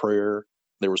was no prayer.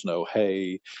 There was no,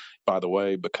 hey, by the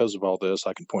way, because of all this,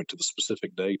 I can point to the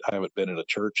specific date. I haven't been in a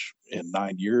church in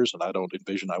 9 years, and I don't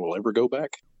envision I will ever go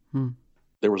back. Mm-hmm.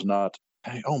 There was not,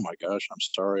 hey, oh my gosh, I'm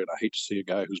sorry, and I hate to see a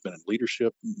guy who's been in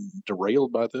leadership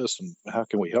derailed by this, and how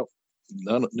can we help?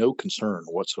 No concern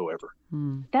whatsoever.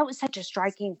 Mm-hmm. That was such a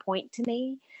striking point to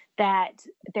me, that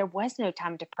there was no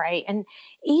time to pray. And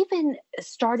even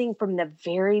starting from the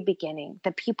very beginning,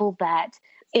 the people that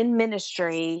in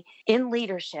ministry, in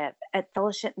leadership at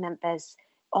Fellowship Memphis,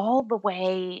 all the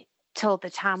way till the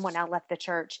time when I left the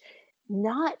church,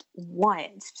 not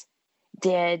once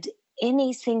did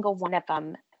any single one of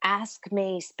them ask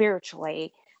me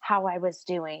spiritually how I was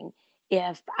doing,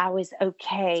 if I was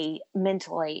okay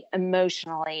mentally,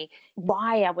 emotionally,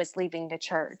 why I was leaving the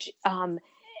church.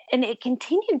 And it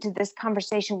continued to this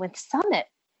conversation with Summit.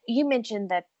 You mentioned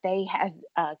that they had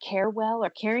caring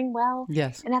well.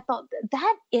 Yes. And I thought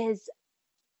that is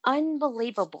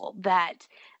unbelievable that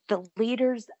the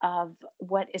leaders of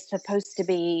what is supposed to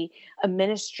be a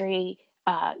ministry,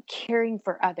 caring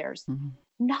for others, mm-hmm.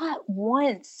 not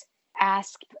once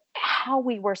asked how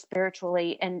we were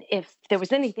spiritually, and if there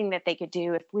was anything that they could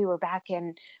do, if we were back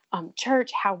in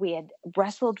church, how we had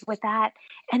wrestled with that.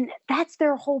 And that's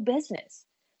their whole business.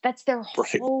 That's their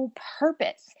whole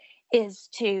purpose, is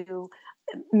to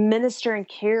minister and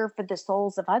care for the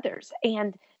souls of others.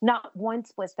 And not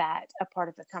once was that a part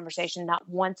of the conversation. Not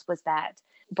once was that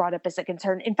brought up as a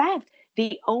concern. In fact,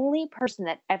 the only person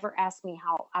that ever asked me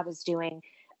how I was doing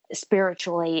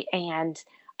spiritually and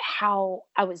how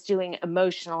I was doing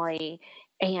emotionally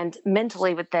and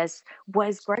mentally with this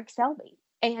was Greg Selby.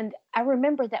 And I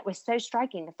remember that was so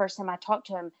striking. The first time I talked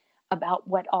to him about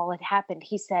what all had happened,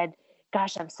 he said,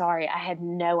 gosh, I'm sorry. I had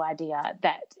no idea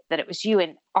that it was you.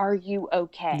 And are you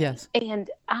okay? Yes.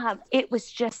 And it was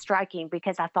just striking,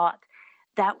 because I thought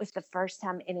that was the first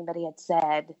time anybody had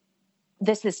said,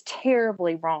 this is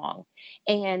terribly wrong.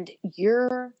 And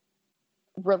your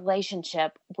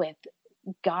relationship with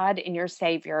God and your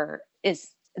Savior is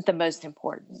the most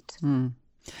important. Mm.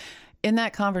 In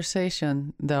that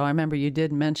conversation, though, I remember you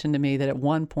did mention to me that at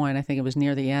one point, I think it was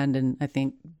near the end, and I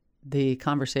think the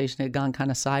conversation had gone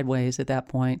kind of sideways at that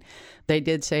point, they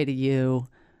did say to you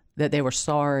that they were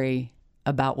sorry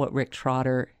about what Rick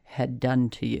Trotter had done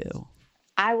to you.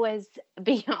 I was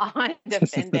beyond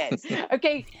offended.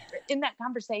 Okay, in that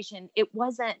conversation, it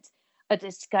wasn't a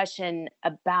discussion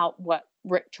about what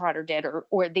Rick Trotter did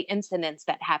or the incidents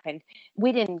that happened.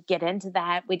 We didn't get into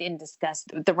that. We didn't discuss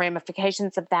the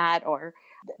ramifications of that or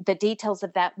the details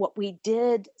of that. What we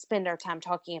did spend our time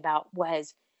talking about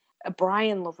was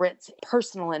Bryan Loritts'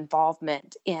 personal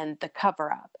involvement in the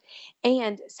cover-up.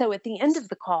 And so at the end of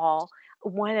the call,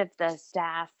 one of the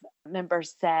staff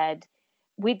members said,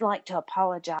 we'd like to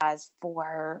apologize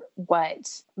for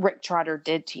what Rick Trotter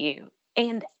did to you.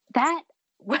 And that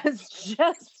was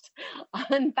just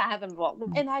unfathomable.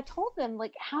 And I told them,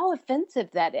 like, how offensive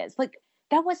that is. Like,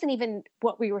 that wasn't even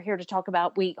what we were here to talk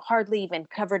about. We hardly even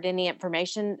covered any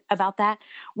information about that.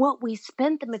 What we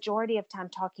spent the majority of time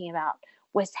talking about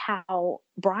was how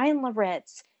Bryan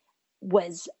Loritts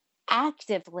was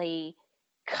actively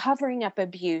covering up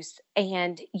abuse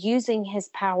and using his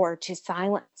power to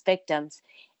silence victims.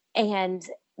 And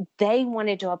they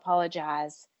wanted to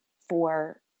apologize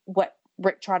for what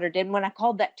Rick Trotter did. And when I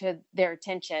called that to their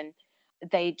attention,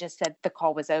 they just said the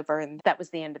call was over, and that was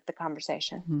the end of the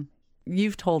conversation. Mm-hmm.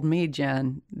 You've told me,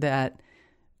 Jen, that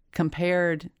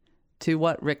compared to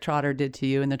what Rick Trotter did to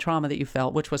you and the trauma that you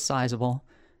felt, which was sizable,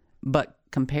 but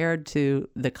compared to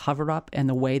the cover-up and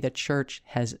the way the church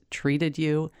has treated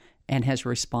you and has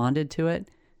responded to it,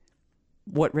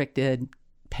 what Rick did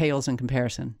pales in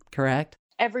comparison, correct?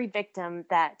 every victim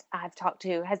that I've talked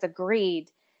to has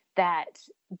agreed that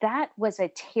that was a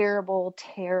terrible,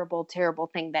 terrible, terrible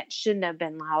thing that shouldn't have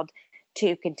been allowed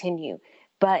to continue.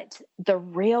 But the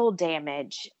real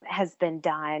damage has been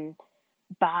done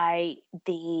by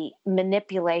the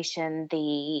manipulation,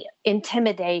 the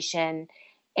intimidation,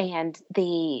 and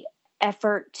the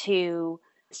effort to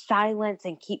silence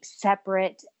and keep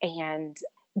separate and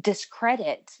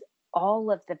discredit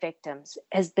all of the victims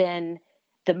has been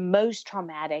the most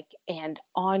traumatic and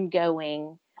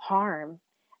ongoing harm,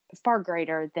 far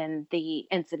greater than the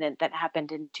incident that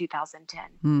happened in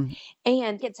 2010.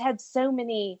 And it's had so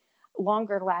many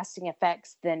longer lasting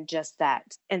effects than just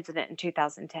that incident in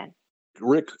 2010.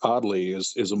 Rick, oddly,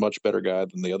 is a much better guy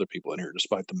than the other people in here,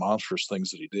 despite the monstrous things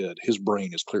that he did. His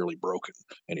brain is clearly broken,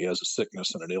 and he has a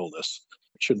sickness and an illness.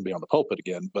 It shouldn't be on the pulpit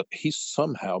again, but he's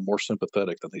somehow more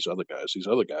sympathetic than these other guys. These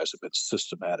other guys have been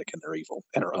systematic in their evil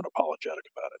and are unapologetic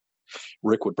about it.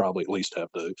 Rick would probably at least have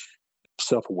the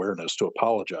self-awareness to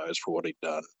apologize for what he'd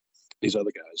done. These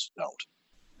other guys don't.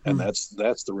 And that's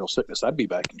the real sickness. I'd be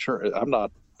back in church.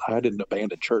 I didn't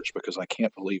abandon church because I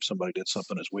can't believe somebody did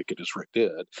something as wicked as Rick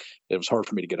did. It was hard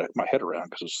for me to get my head around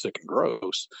because it was sick and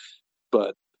gross.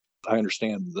 But I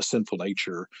understand the sinful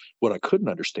nature. What I couldn't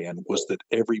understand was that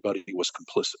everybody was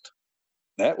complicit.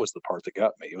 That was the part that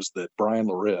got me. It was that Bryan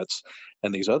Loritts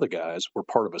and these other guys were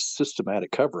part of a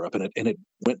systematic cover-up, and it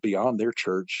went beyond their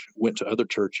church, went to other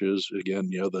churches. Again,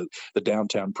 the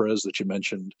downtown pres that you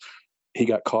mentioned, he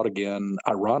got caught again,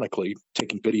 ironically,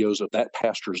 taking videos of that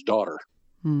pastor's daughter,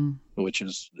 which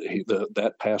is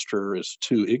that pastor is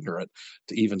too ignorant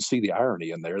to even see the irony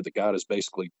in there. The God is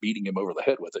basically beating him over the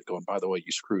head with it, going, by the way,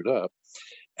 you screwed up.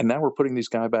 And now we're putting these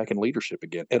guys back in leadership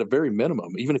again. At a very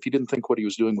minimum, even if you didn't think what he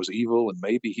was doing was evil and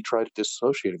maybe he tried to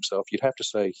dissociate himself, you'd have to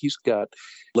say he's got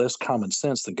less common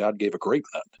sense than God gave a grape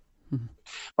nut.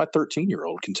 My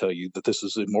 13-year-old can tell you that this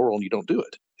is immoral and you don't do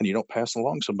it. And you don't pass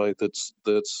along somebody that's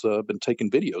been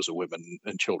taking videos of women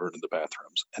and children in the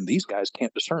bathrooms. And these guys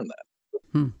can't discern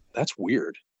that. That's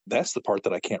weird. That's the part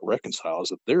that I can't reconcile, is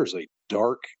that there's a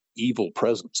dark, evil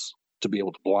presence to be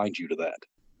able to blind you to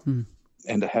that.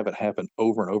 And to have it happen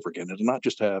over and over again. And to not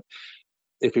just have,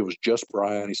 if it was just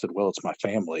Bryan, he said, well, it's my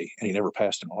family, and he never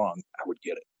passed him along, I would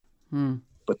get it.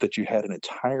 But that you had an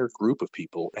entire group of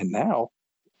people, and now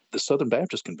the Southern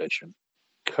Baptist Convention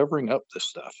covering up this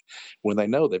stuff when they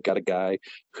know they've got a guy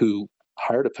who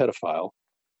hired a pedophile,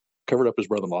 covered up his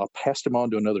brother-in-law, passed him on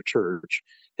to another church,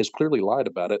 has clearly lied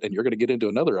about it, and you're going to get into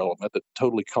another element that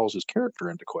totally calls his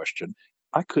character into question.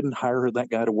 I couldn't hire that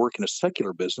guy to work in a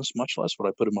secular business, much less would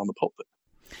I put him on the pulpit.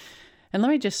 And let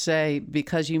me just say,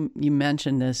 because you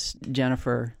mentioned this,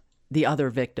 Jennifer, the other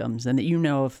victims, and that you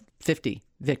know of 50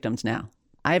 victims now.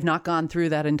 I have not gone through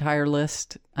that entire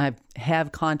list. I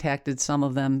have contacted some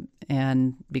of them,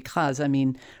 and because,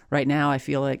 right now I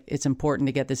feel like it's important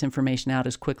to get this information out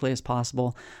as quickly as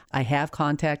possible. I have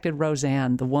contacted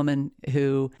Roseanne, the woman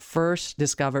who first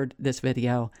discovered this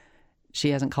video. She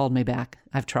hasn't called me back.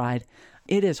 I've tried.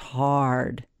 It is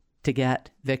hard to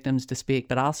get victims to speak,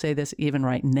 but I'll say this even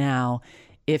right now.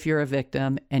 If you're a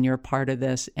victim and you're a part of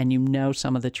this and you know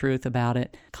some of the truth about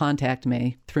it, contact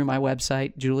me through my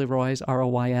website,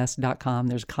 julieroys.com.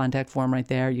 There's a contact form right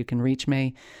there. You can reach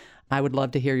me. I would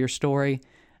love to hear your story.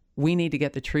 We need to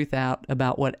get the truth out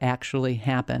about what actually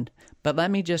happened. But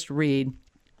let me just read.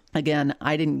 Again,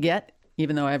 I didn't get,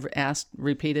 even though I've asked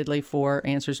repeatedly for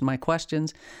answers to my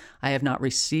questions, I have not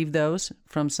received those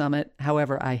from Summit.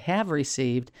 However, I have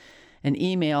received an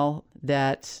email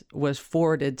that was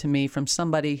forwarded to me from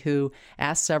somebody who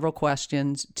asked several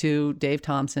questions to Dave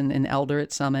Thompson, an elder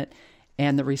at Summit,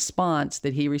 and the response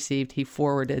that he received, he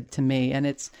forwarded to me. And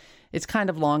it's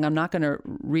kind of long. I'm not going to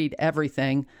read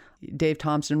everything. Dave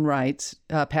Thompson writes,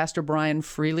 Pastor Bryan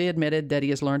freely admitted that he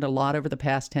has learned a lot over the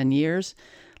past 10 years.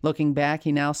 Looking back,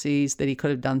 he now sees that he could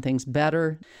have done things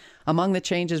better. Among the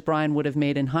changes Bryan would have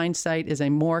made in hindsight is a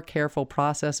more careful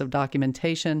process of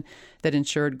documentation that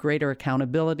ensured greater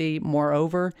accountability.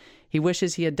 Moreover, he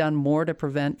wishes he had done more to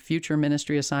prevent future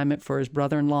ministry assignment for his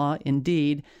brother-in-law.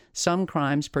 Indeed, some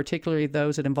crimes, particularly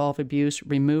those that involve abuse,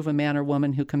 remove a man or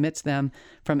woman who commits them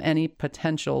from any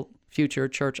potential future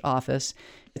church office.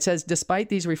 It says, despite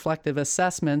these reflective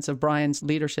assessments of Bryan's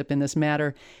leadership in this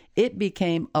matter, it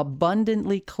became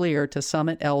abundantly clear to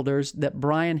Summit elders that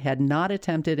Bryan had not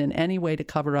attempted in any way to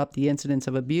cover up the incidents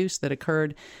of abuse that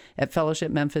occurred at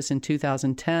Fellowship Memphis in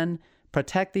 2010,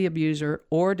 protect the abuser,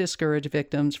 or discourage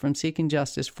victims from seeking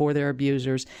justice for their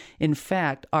abusers. In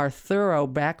fact, our thorough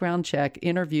background check,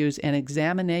 interviews, and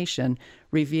examination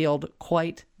revealed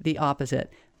quite the opposite.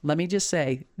 Let me just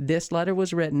say, this letter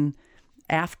was written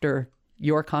after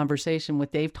your conversation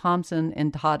with Dave Thompson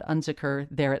and Todd Unziker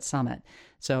there at Summit.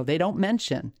 So they don't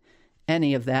mention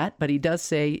any of that, but he does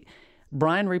say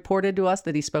Bryan reported to us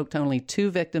that he spoke to only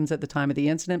 2 victims at the time of the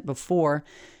incident before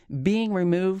being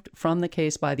removed from the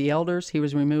case by the elders. He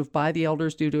was removed by the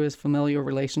elders due to his familial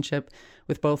relationship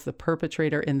with both the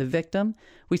perpetrator and the victim.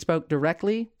 We spoke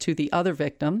directly to the other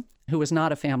victim, who was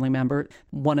not a family member.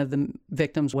 One of the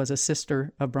victims was a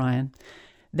sister of Bryan.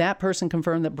 That person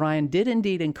confirmed that Bryan did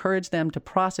indeed encourage them to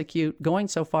prosecute, going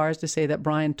so far as to say that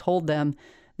Bryan told them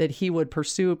that he would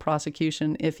pursue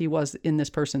prosecution if he was in this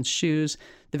person's shoes.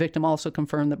 The victim also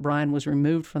confirmed that Bryan was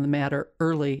removed from the matter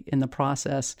early in the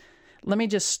process. Let me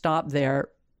just stop there.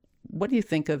 What do you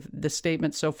think of the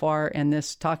statement so far and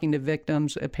this talking to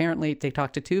victims? Apparently, they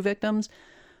talked to 2 victims.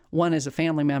 One is a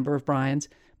family member of Bryan's,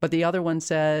 but the other one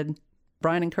said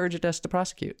Bryan encouraged us to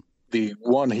prosecute. The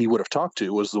one he would have talked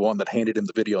to was the one that handed him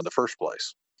the video in the first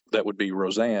place. That would be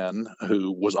Roseanne,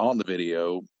 who was on the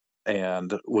video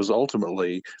and was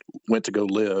ultimately went to go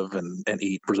live and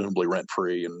eat, presumably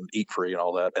rent-free and eat free and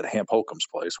all that at Hamp Holcomb's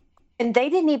place. And they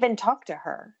didn't even talk to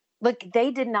her. Like,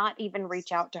 they did not even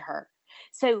reach out to her.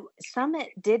 So Summit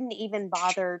didn't even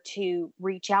bother to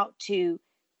reach out to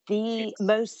the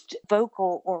most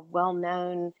vocal or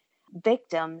well-known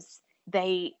victims.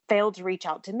 They failed to reach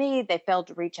out to me. They failed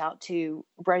to reach out to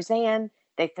Roseanne.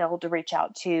 They failed to reach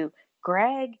out to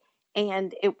Greg.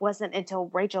 And it wasn't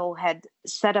until Rachel had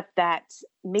set up that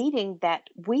meeting that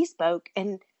we spoke,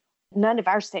 and none of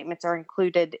our statements are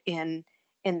included in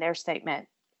their statement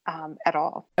at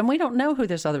all. And we don't know who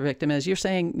this other victim is. You're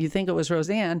saying you think it was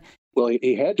Roseanne. Well,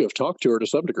 he had to have talked to her to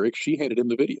some degree because she handed him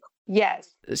the video.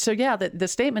 Yes. So, yeah, the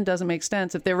statement doesn't make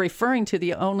sense. If they're referring to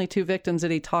the only 2 victims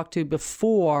that he talked to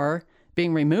before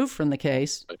being removed from the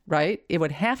case, right? It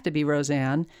would have to be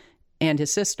Roseanne and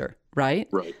his sister, right?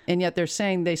 Right. And yet they're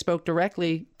saying they spoke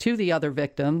directly to the other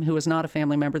victim who was not a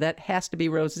family member. That has to be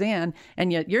Roseanne.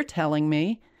 And yet you're telling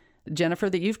me, Jennifer,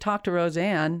 that you've talked to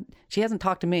Roseanne. She hasn't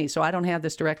talked to me, so I don't have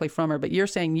this directly from her. But you're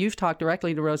saying you've talked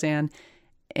directly to Roseanne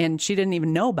and she didn't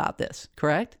even know about this,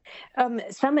 correct?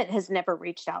 Summit has never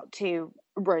reached out to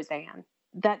Roseanne.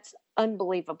 That's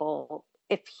unbelievable.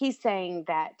 If he's saying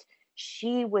that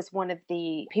she was one of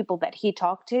the people that he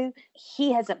talked to,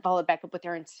 he hasn't followed back up with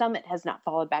her, and Summit has not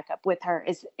followed back up with her,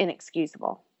 is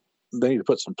inexcusable. They need to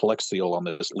put some Plex seal on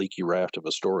this leaky raft of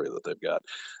a story that they've got,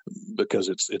 because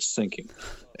it's sinking.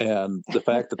 And the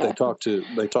fact that they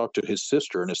talked to his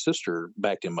sister and his sister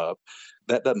backed him up,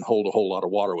 that doesn't hold a whole lot of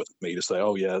water with me to say,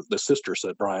 oh yeah, the sister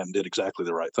said Bryan did exactly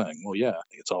the right thing. Well, yeah,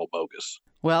 it's all bogus.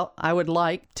 Well, I would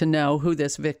like to know who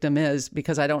this victim is,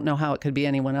 because I don't know how it could be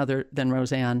anyone other than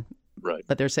Roseanne. Right.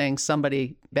 But they're saying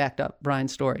somebody backed up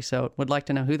Bryan's story. So would like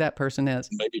to know who that person is.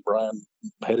 Maybe Bryan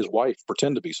had his wife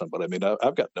pretend to be somebody. I mean,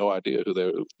 I've got no idea who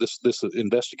this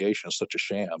investigation is such a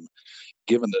sham,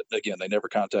 given that, again, they never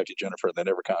contacted Jennifer and they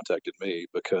never contacted me,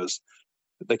 because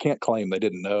they can't claim they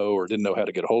didn't know or didn't know how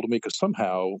to get a hold of me, because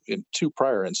somehow in 2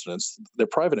 prior incidents, their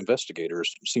private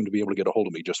investigators seem to be able to get a hold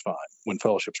of me just fine when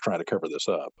Fellowship's trying to cover this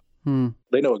up.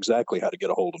 They know exactly how to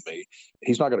get a hold of me.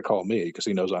 He's not going to call me because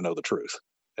he knows I know the truth,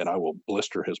 and I will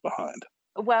blister his behind.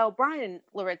 Well, Bryan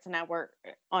Loritts and I were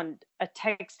on a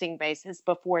texting basis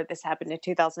before this happened in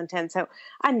 2010. So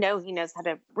I know he knows how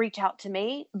to reach out to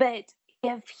me. But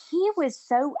if he was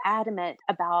so adamant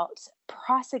about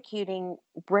prosecuting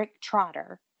Rick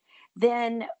Trotter,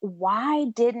 then why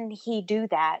didn't he do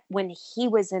that when he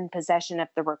was in possession of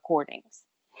the recordings?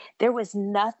 There was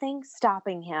nothing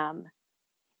stopping him.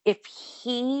 If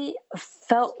he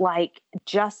felt like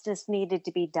justice needed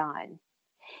to be done,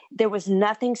 there was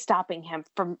nothing stopping him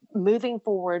from moving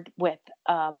forward with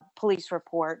a police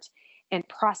report and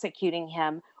prosecuting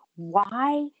him.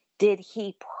 Why did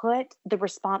he put the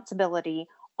responsibility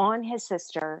on his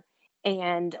sister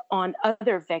and on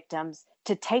other victims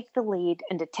to take the lead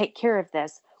and to take care of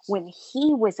this when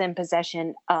he was in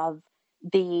possession of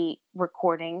the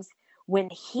recordings, when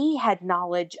he had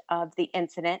knowledge of the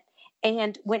incident,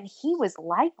 and when he was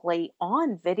likely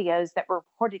on videos that were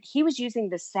reported, he was using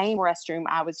the same restroom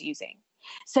I was using.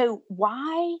 So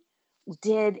why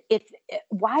didn't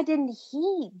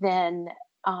he then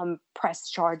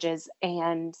press charges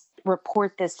and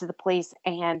report this to the police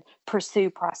and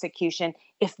pursue prosecution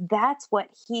if that's what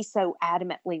he so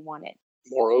adamantly wanted?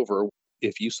 Moreover,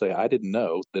 if you say, I didn't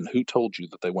know, then who told you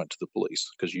that they went to the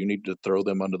police? Because you need to throw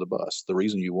them under the bus. The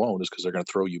reason you won't is because they're going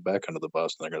to throw you back under the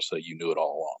bus and they're going to say you knew it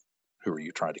all along. Who are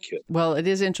you trying to kid? Well, it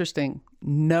is interesting.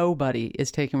 Nobody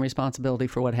is taking responsibility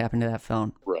for what happened to that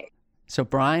phone. Right. So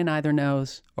Bryan either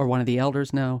knows or one of the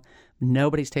elders know,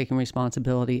 Nobody's taking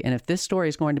responsibility. And if this story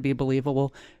is going to be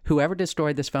believable, whoever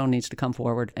destroyed this phone needs to come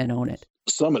forward and own it.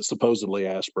 Summit supposedly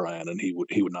asked Bryan, and he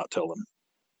would not tell them.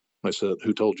 I said,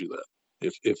 "Who told you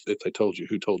that? If they told you,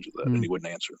 who told you that?" And he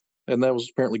wouldn't answer. And that was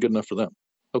apparently good enough for them.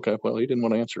 Okay, well, he didn't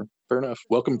want to answer. Fair enough.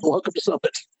 Welcome to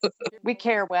Summit. We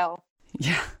care well.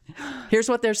 Yeah. Here's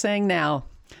what they're saying now.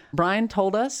 Bryan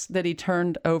told us that he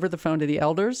turned over the phone to the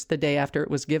elders the day after it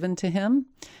was given to him,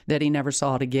 that he never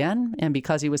saw it again, and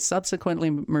because he was subsequently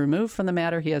removed from the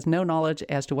matter, he has no knowledge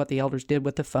as to what the elders did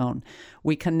with the phone.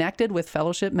 We connected with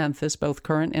Fellowship Memphis, both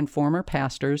current and former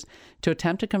pastors, to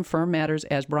attempt to confirm matters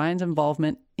as Bryan's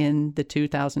involvement in the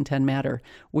 2010 matter.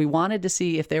 We wanted to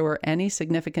see if there were any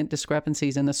significant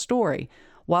discrepancies in the story.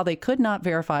 While they could not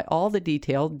verify all the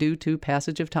detail due to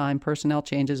passage of time, personnel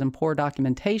changes, and poor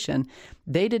documentation,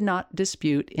 they did not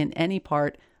dispute in any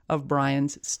part of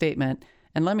Bryan's statement.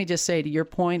 And let me just say, to your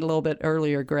point a little bit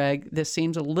earlier, Greg, this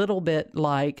seems a little bit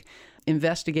like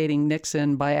investigating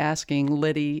Nixon by asking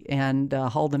Liddy and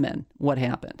Haldeman what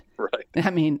happened. Right.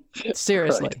 I mean,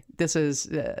 seriously, Right. This is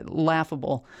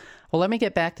laughable. Well, let me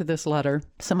get back to this letter.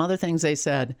 Some other things they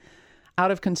said. Out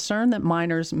of concern that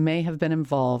minors may have been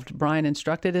involved, Bryan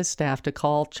instructed his staff to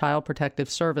call Child Protective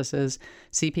Services,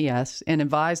 CPS, and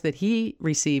advised that he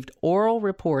received oral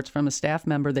reports from a staff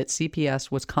member that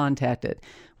CPS was contacted.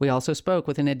 We also spoke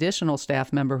with an additional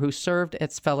staff member who served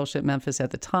at Fellowship Memphis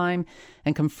at the time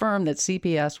and confirmed that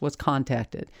CPS was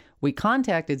contacted. We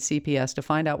contacted CPS to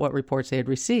find out what reports they had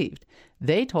received.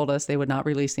 They told us they would not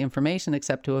release the information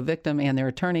except to a victim and their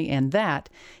attorney, and that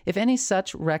if any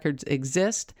such records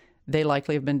exist, they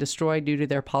likely have been destroyed due to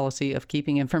their policy of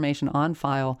keeping information on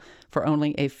file for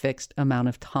only a fixed amount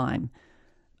of time.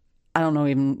 I don't know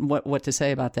even what to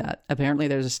say about that. Apparently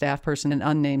there's a staff person, an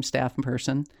unnamed staff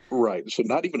person. Right. So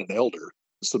not even an elder.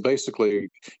 So basically,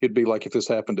 it'd be like if this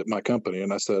happened at my company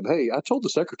and I said, "Hey, I told the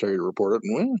secretary to report it,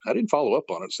 and well, I didn't follow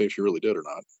up on it to see if she really did or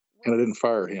not. And I didn't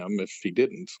fire him if he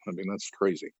didn't." I mean, that's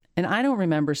crazy. And I don't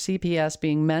remember CPS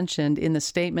being mentioned in the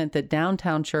statement that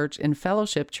Downtown Church and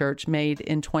Fellowship Church made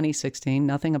in 2016.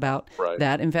 Nothing about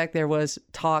that. In fact, there was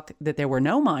talk that there were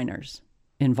no minors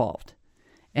involved.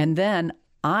 And then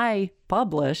I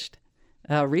published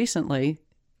recently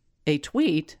a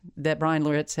tweet that Bryan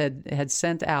Loritts had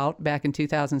sent out back in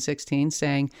 2016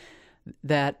 saying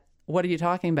that, what are you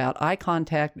talking about?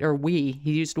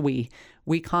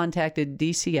 We contacted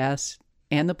DCS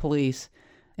and the police.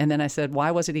 And then I said,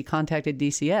 why was it he contacted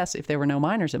DCS if there were no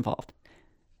minors involved?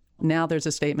 Now there's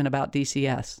a statement about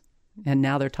DCS. And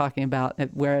now they're talking about,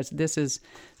 whereas this is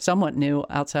somewhat new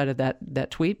outside of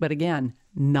that tweet, but again,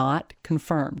 not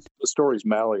confirmed. The story's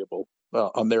malleable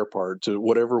on their part to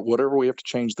whatever we have to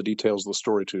change the details of the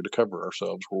story to cover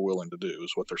ourselves, we're willing to do,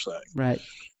 is what they're saying. Right.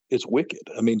 It's wicked.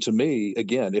 I mean, to me,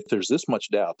 again, if there's this much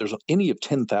doubt, there's any of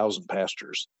 10,000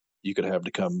 pastors you could have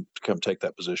to come take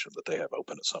that position that they have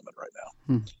open at Summit right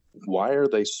now. Why are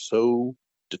they so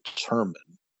determined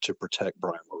to protect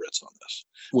Bryan Loritts on this,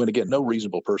 when, again, no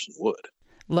reasonable person would?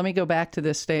 Let me go back to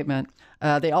this statement.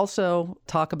 They also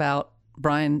talk about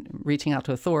Bryan reaching out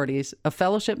to authorities. A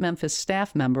Fellowship Memphis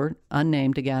staff member,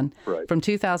 unnamed again, from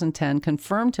 2010,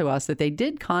 confirmed to us that they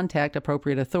did contact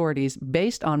appropriate authorities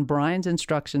based on Bryan's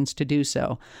instructions to do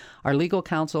so. Our legal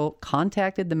counsel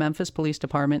contacted the Memphis Police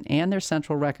Department and their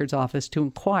Central Records Office to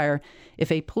inquire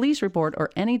if a police report or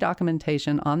any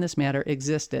documentation on this matter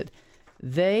existed.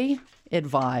 They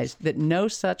advised that no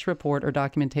such report or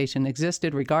documentation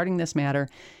existed regarding this matter,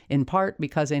 in part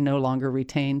because they no longer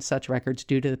retain such records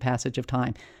due to the passage of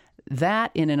time.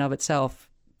 That in and of itself,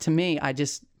 to me, I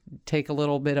just take a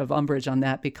little bit of umbrage on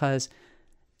that, because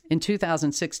in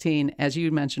 2016, as you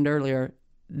mentioned earlier,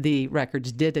 the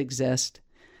records did exist,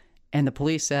 and the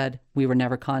police said we were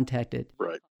never contacted.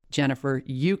 Right. Jennifer,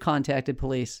 you contacted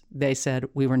police. They said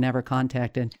we were never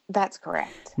contacted. That's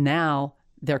correct. Now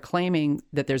they're claiming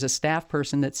that there's a staff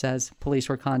person that says police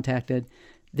were contacted.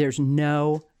 There's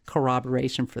no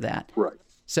corroboration for that. Right.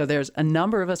 So there's a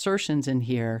number of assertions in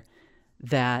here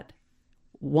that,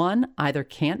 one, either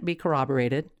can't be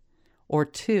corroborated, or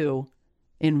two,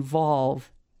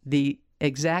 involve the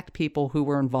exact people who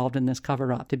were involved in this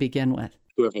cover-up to begin with.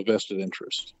 Who have a vested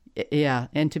interest. Yeah,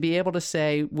 and to be able to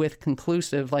say with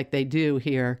conclusive, like they do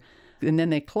here, and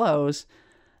then they close,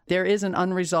 there is an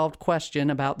unresolved question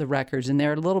about the records, and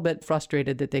they're a little bit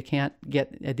frustrated that they can't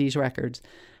get these records.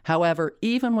 However,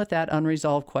 even with that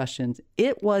unresolved question,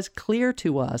 it was clear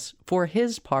to us, for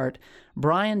his part,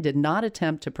 Bryan did not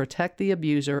attempt to protect the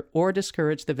abuser or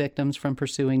discourage the victims from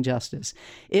pursuing justice.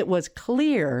 It was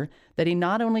clear that he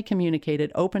not only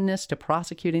communicated openness to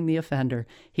prosecuting the offender,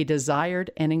 he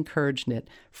desired and encouraged it.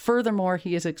 Furthermore,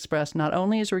 he has expressed not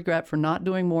only his regret for not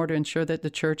doing more to ensure that the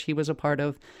church he was a part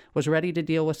of was ready to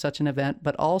deal with such an event,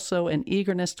 but also an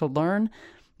eagerness to learn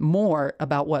more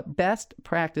about what best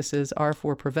practices are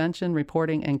for prevention,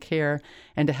 reporting, and care,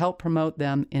 and to help promote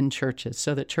them in churches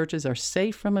so that churches are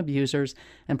safe from abusers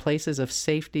and places of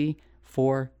safety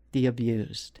for the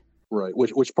abused. Right.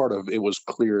 Which part of it was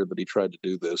clear that he tried to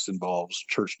do this involves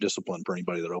church discipline for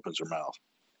anybody that opens their mouth.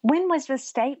 When was the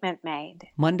statement made?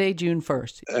 Monday, June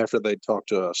 1st. After they talked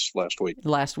to us last week.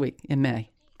 Last week in May.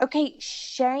 Okay,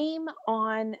 shame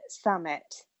on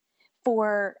Summit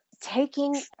for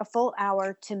taking a full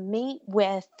hour to meet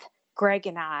with Greg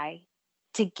and I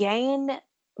to gain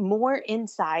more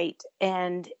insight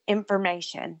and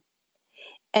information,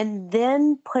 and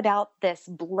then put out this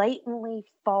blatantly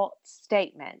false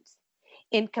statement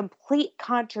in complete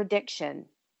contradiction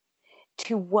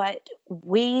to what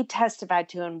we testified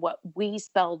to and what we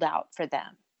spelled out for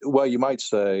them. Well, you might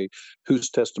say,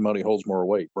 whose testimony holds more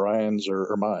weight, Bryan's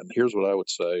or mine? Here's what I would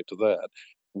say to that.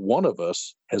 One of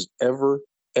us has ever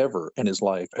in his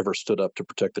life ever stood up to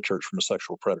protect the church from a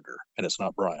sexual predator, and it's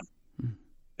not Bryan.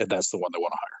 And that's the one they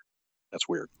want to hire. That's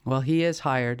weird. Well, he is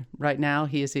hired. Right now,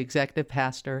 he is the executive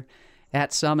pastor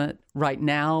at Summit. Right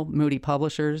now, Moody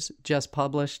Publishers just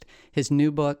published his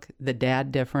new book, The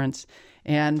Dad Difference.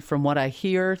 And from what I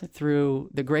hear through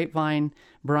the grapevine,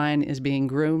 Bryan is being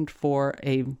groomed for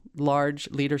a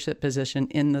large leadership position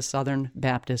in the Southern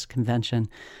Baptist Convention.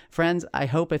 Friends, I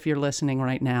hope if you're listening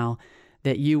right now,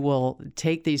 that you will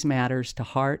take these matters to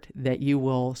heart, that you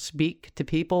will speak to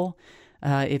people,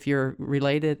 if you're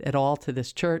related at all to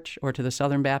this church or to the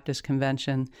Southern Baptist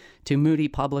Convention, to Moody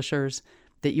Publishers,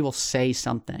 that you will say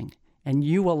something and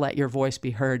you will let your voice be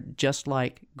heard, just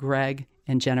like Greg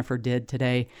and Jennifer did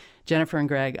today. Jennifer and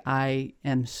Greg, I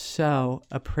am so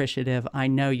appreciative. I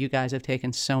know you guys have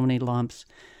taken so many lumps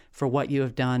for what you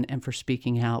have done and for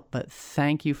speaking out, but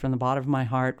thank you from the bottom of my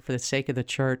heart for the sake of the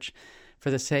church, for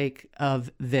the sake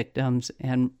of victims,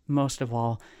 and most of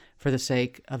all, for the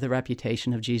sake of the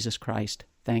reputation of Jesus Christ.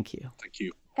 Thank you. Thank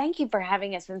you. Thank you for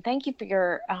having us, and thank you for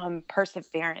your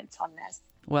perseverance on this.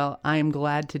 Well, I am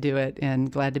glad to do it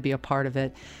and glad to be a part of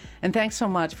it. And thanks so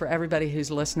much for everybody who's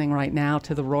listening right now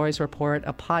to The Roys Report,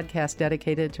 a podcast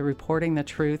dedicated to reporting the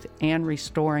truth and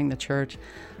restoring the church.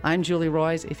 I'm Julie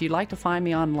Roys. If you'd like to find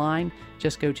me online,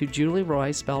 just go to Julie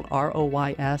Roys, spelled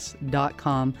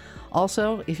ROYS.com.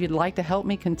 Also, if you'd like to help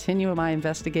me continue my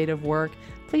investigative work,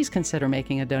 please consider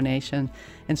making a donation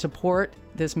and support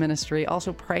this ministry.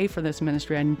 Also, pray for this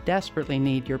ministry. I desperately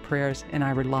need your prayers, and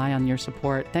I rely on your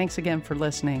support. Thanks again for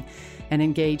listening and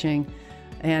engaging.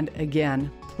 And again,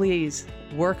 please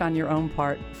work on your own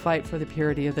part. Fight for the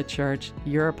purity of the church.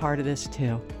 You're a part of this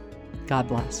too. God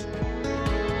bless.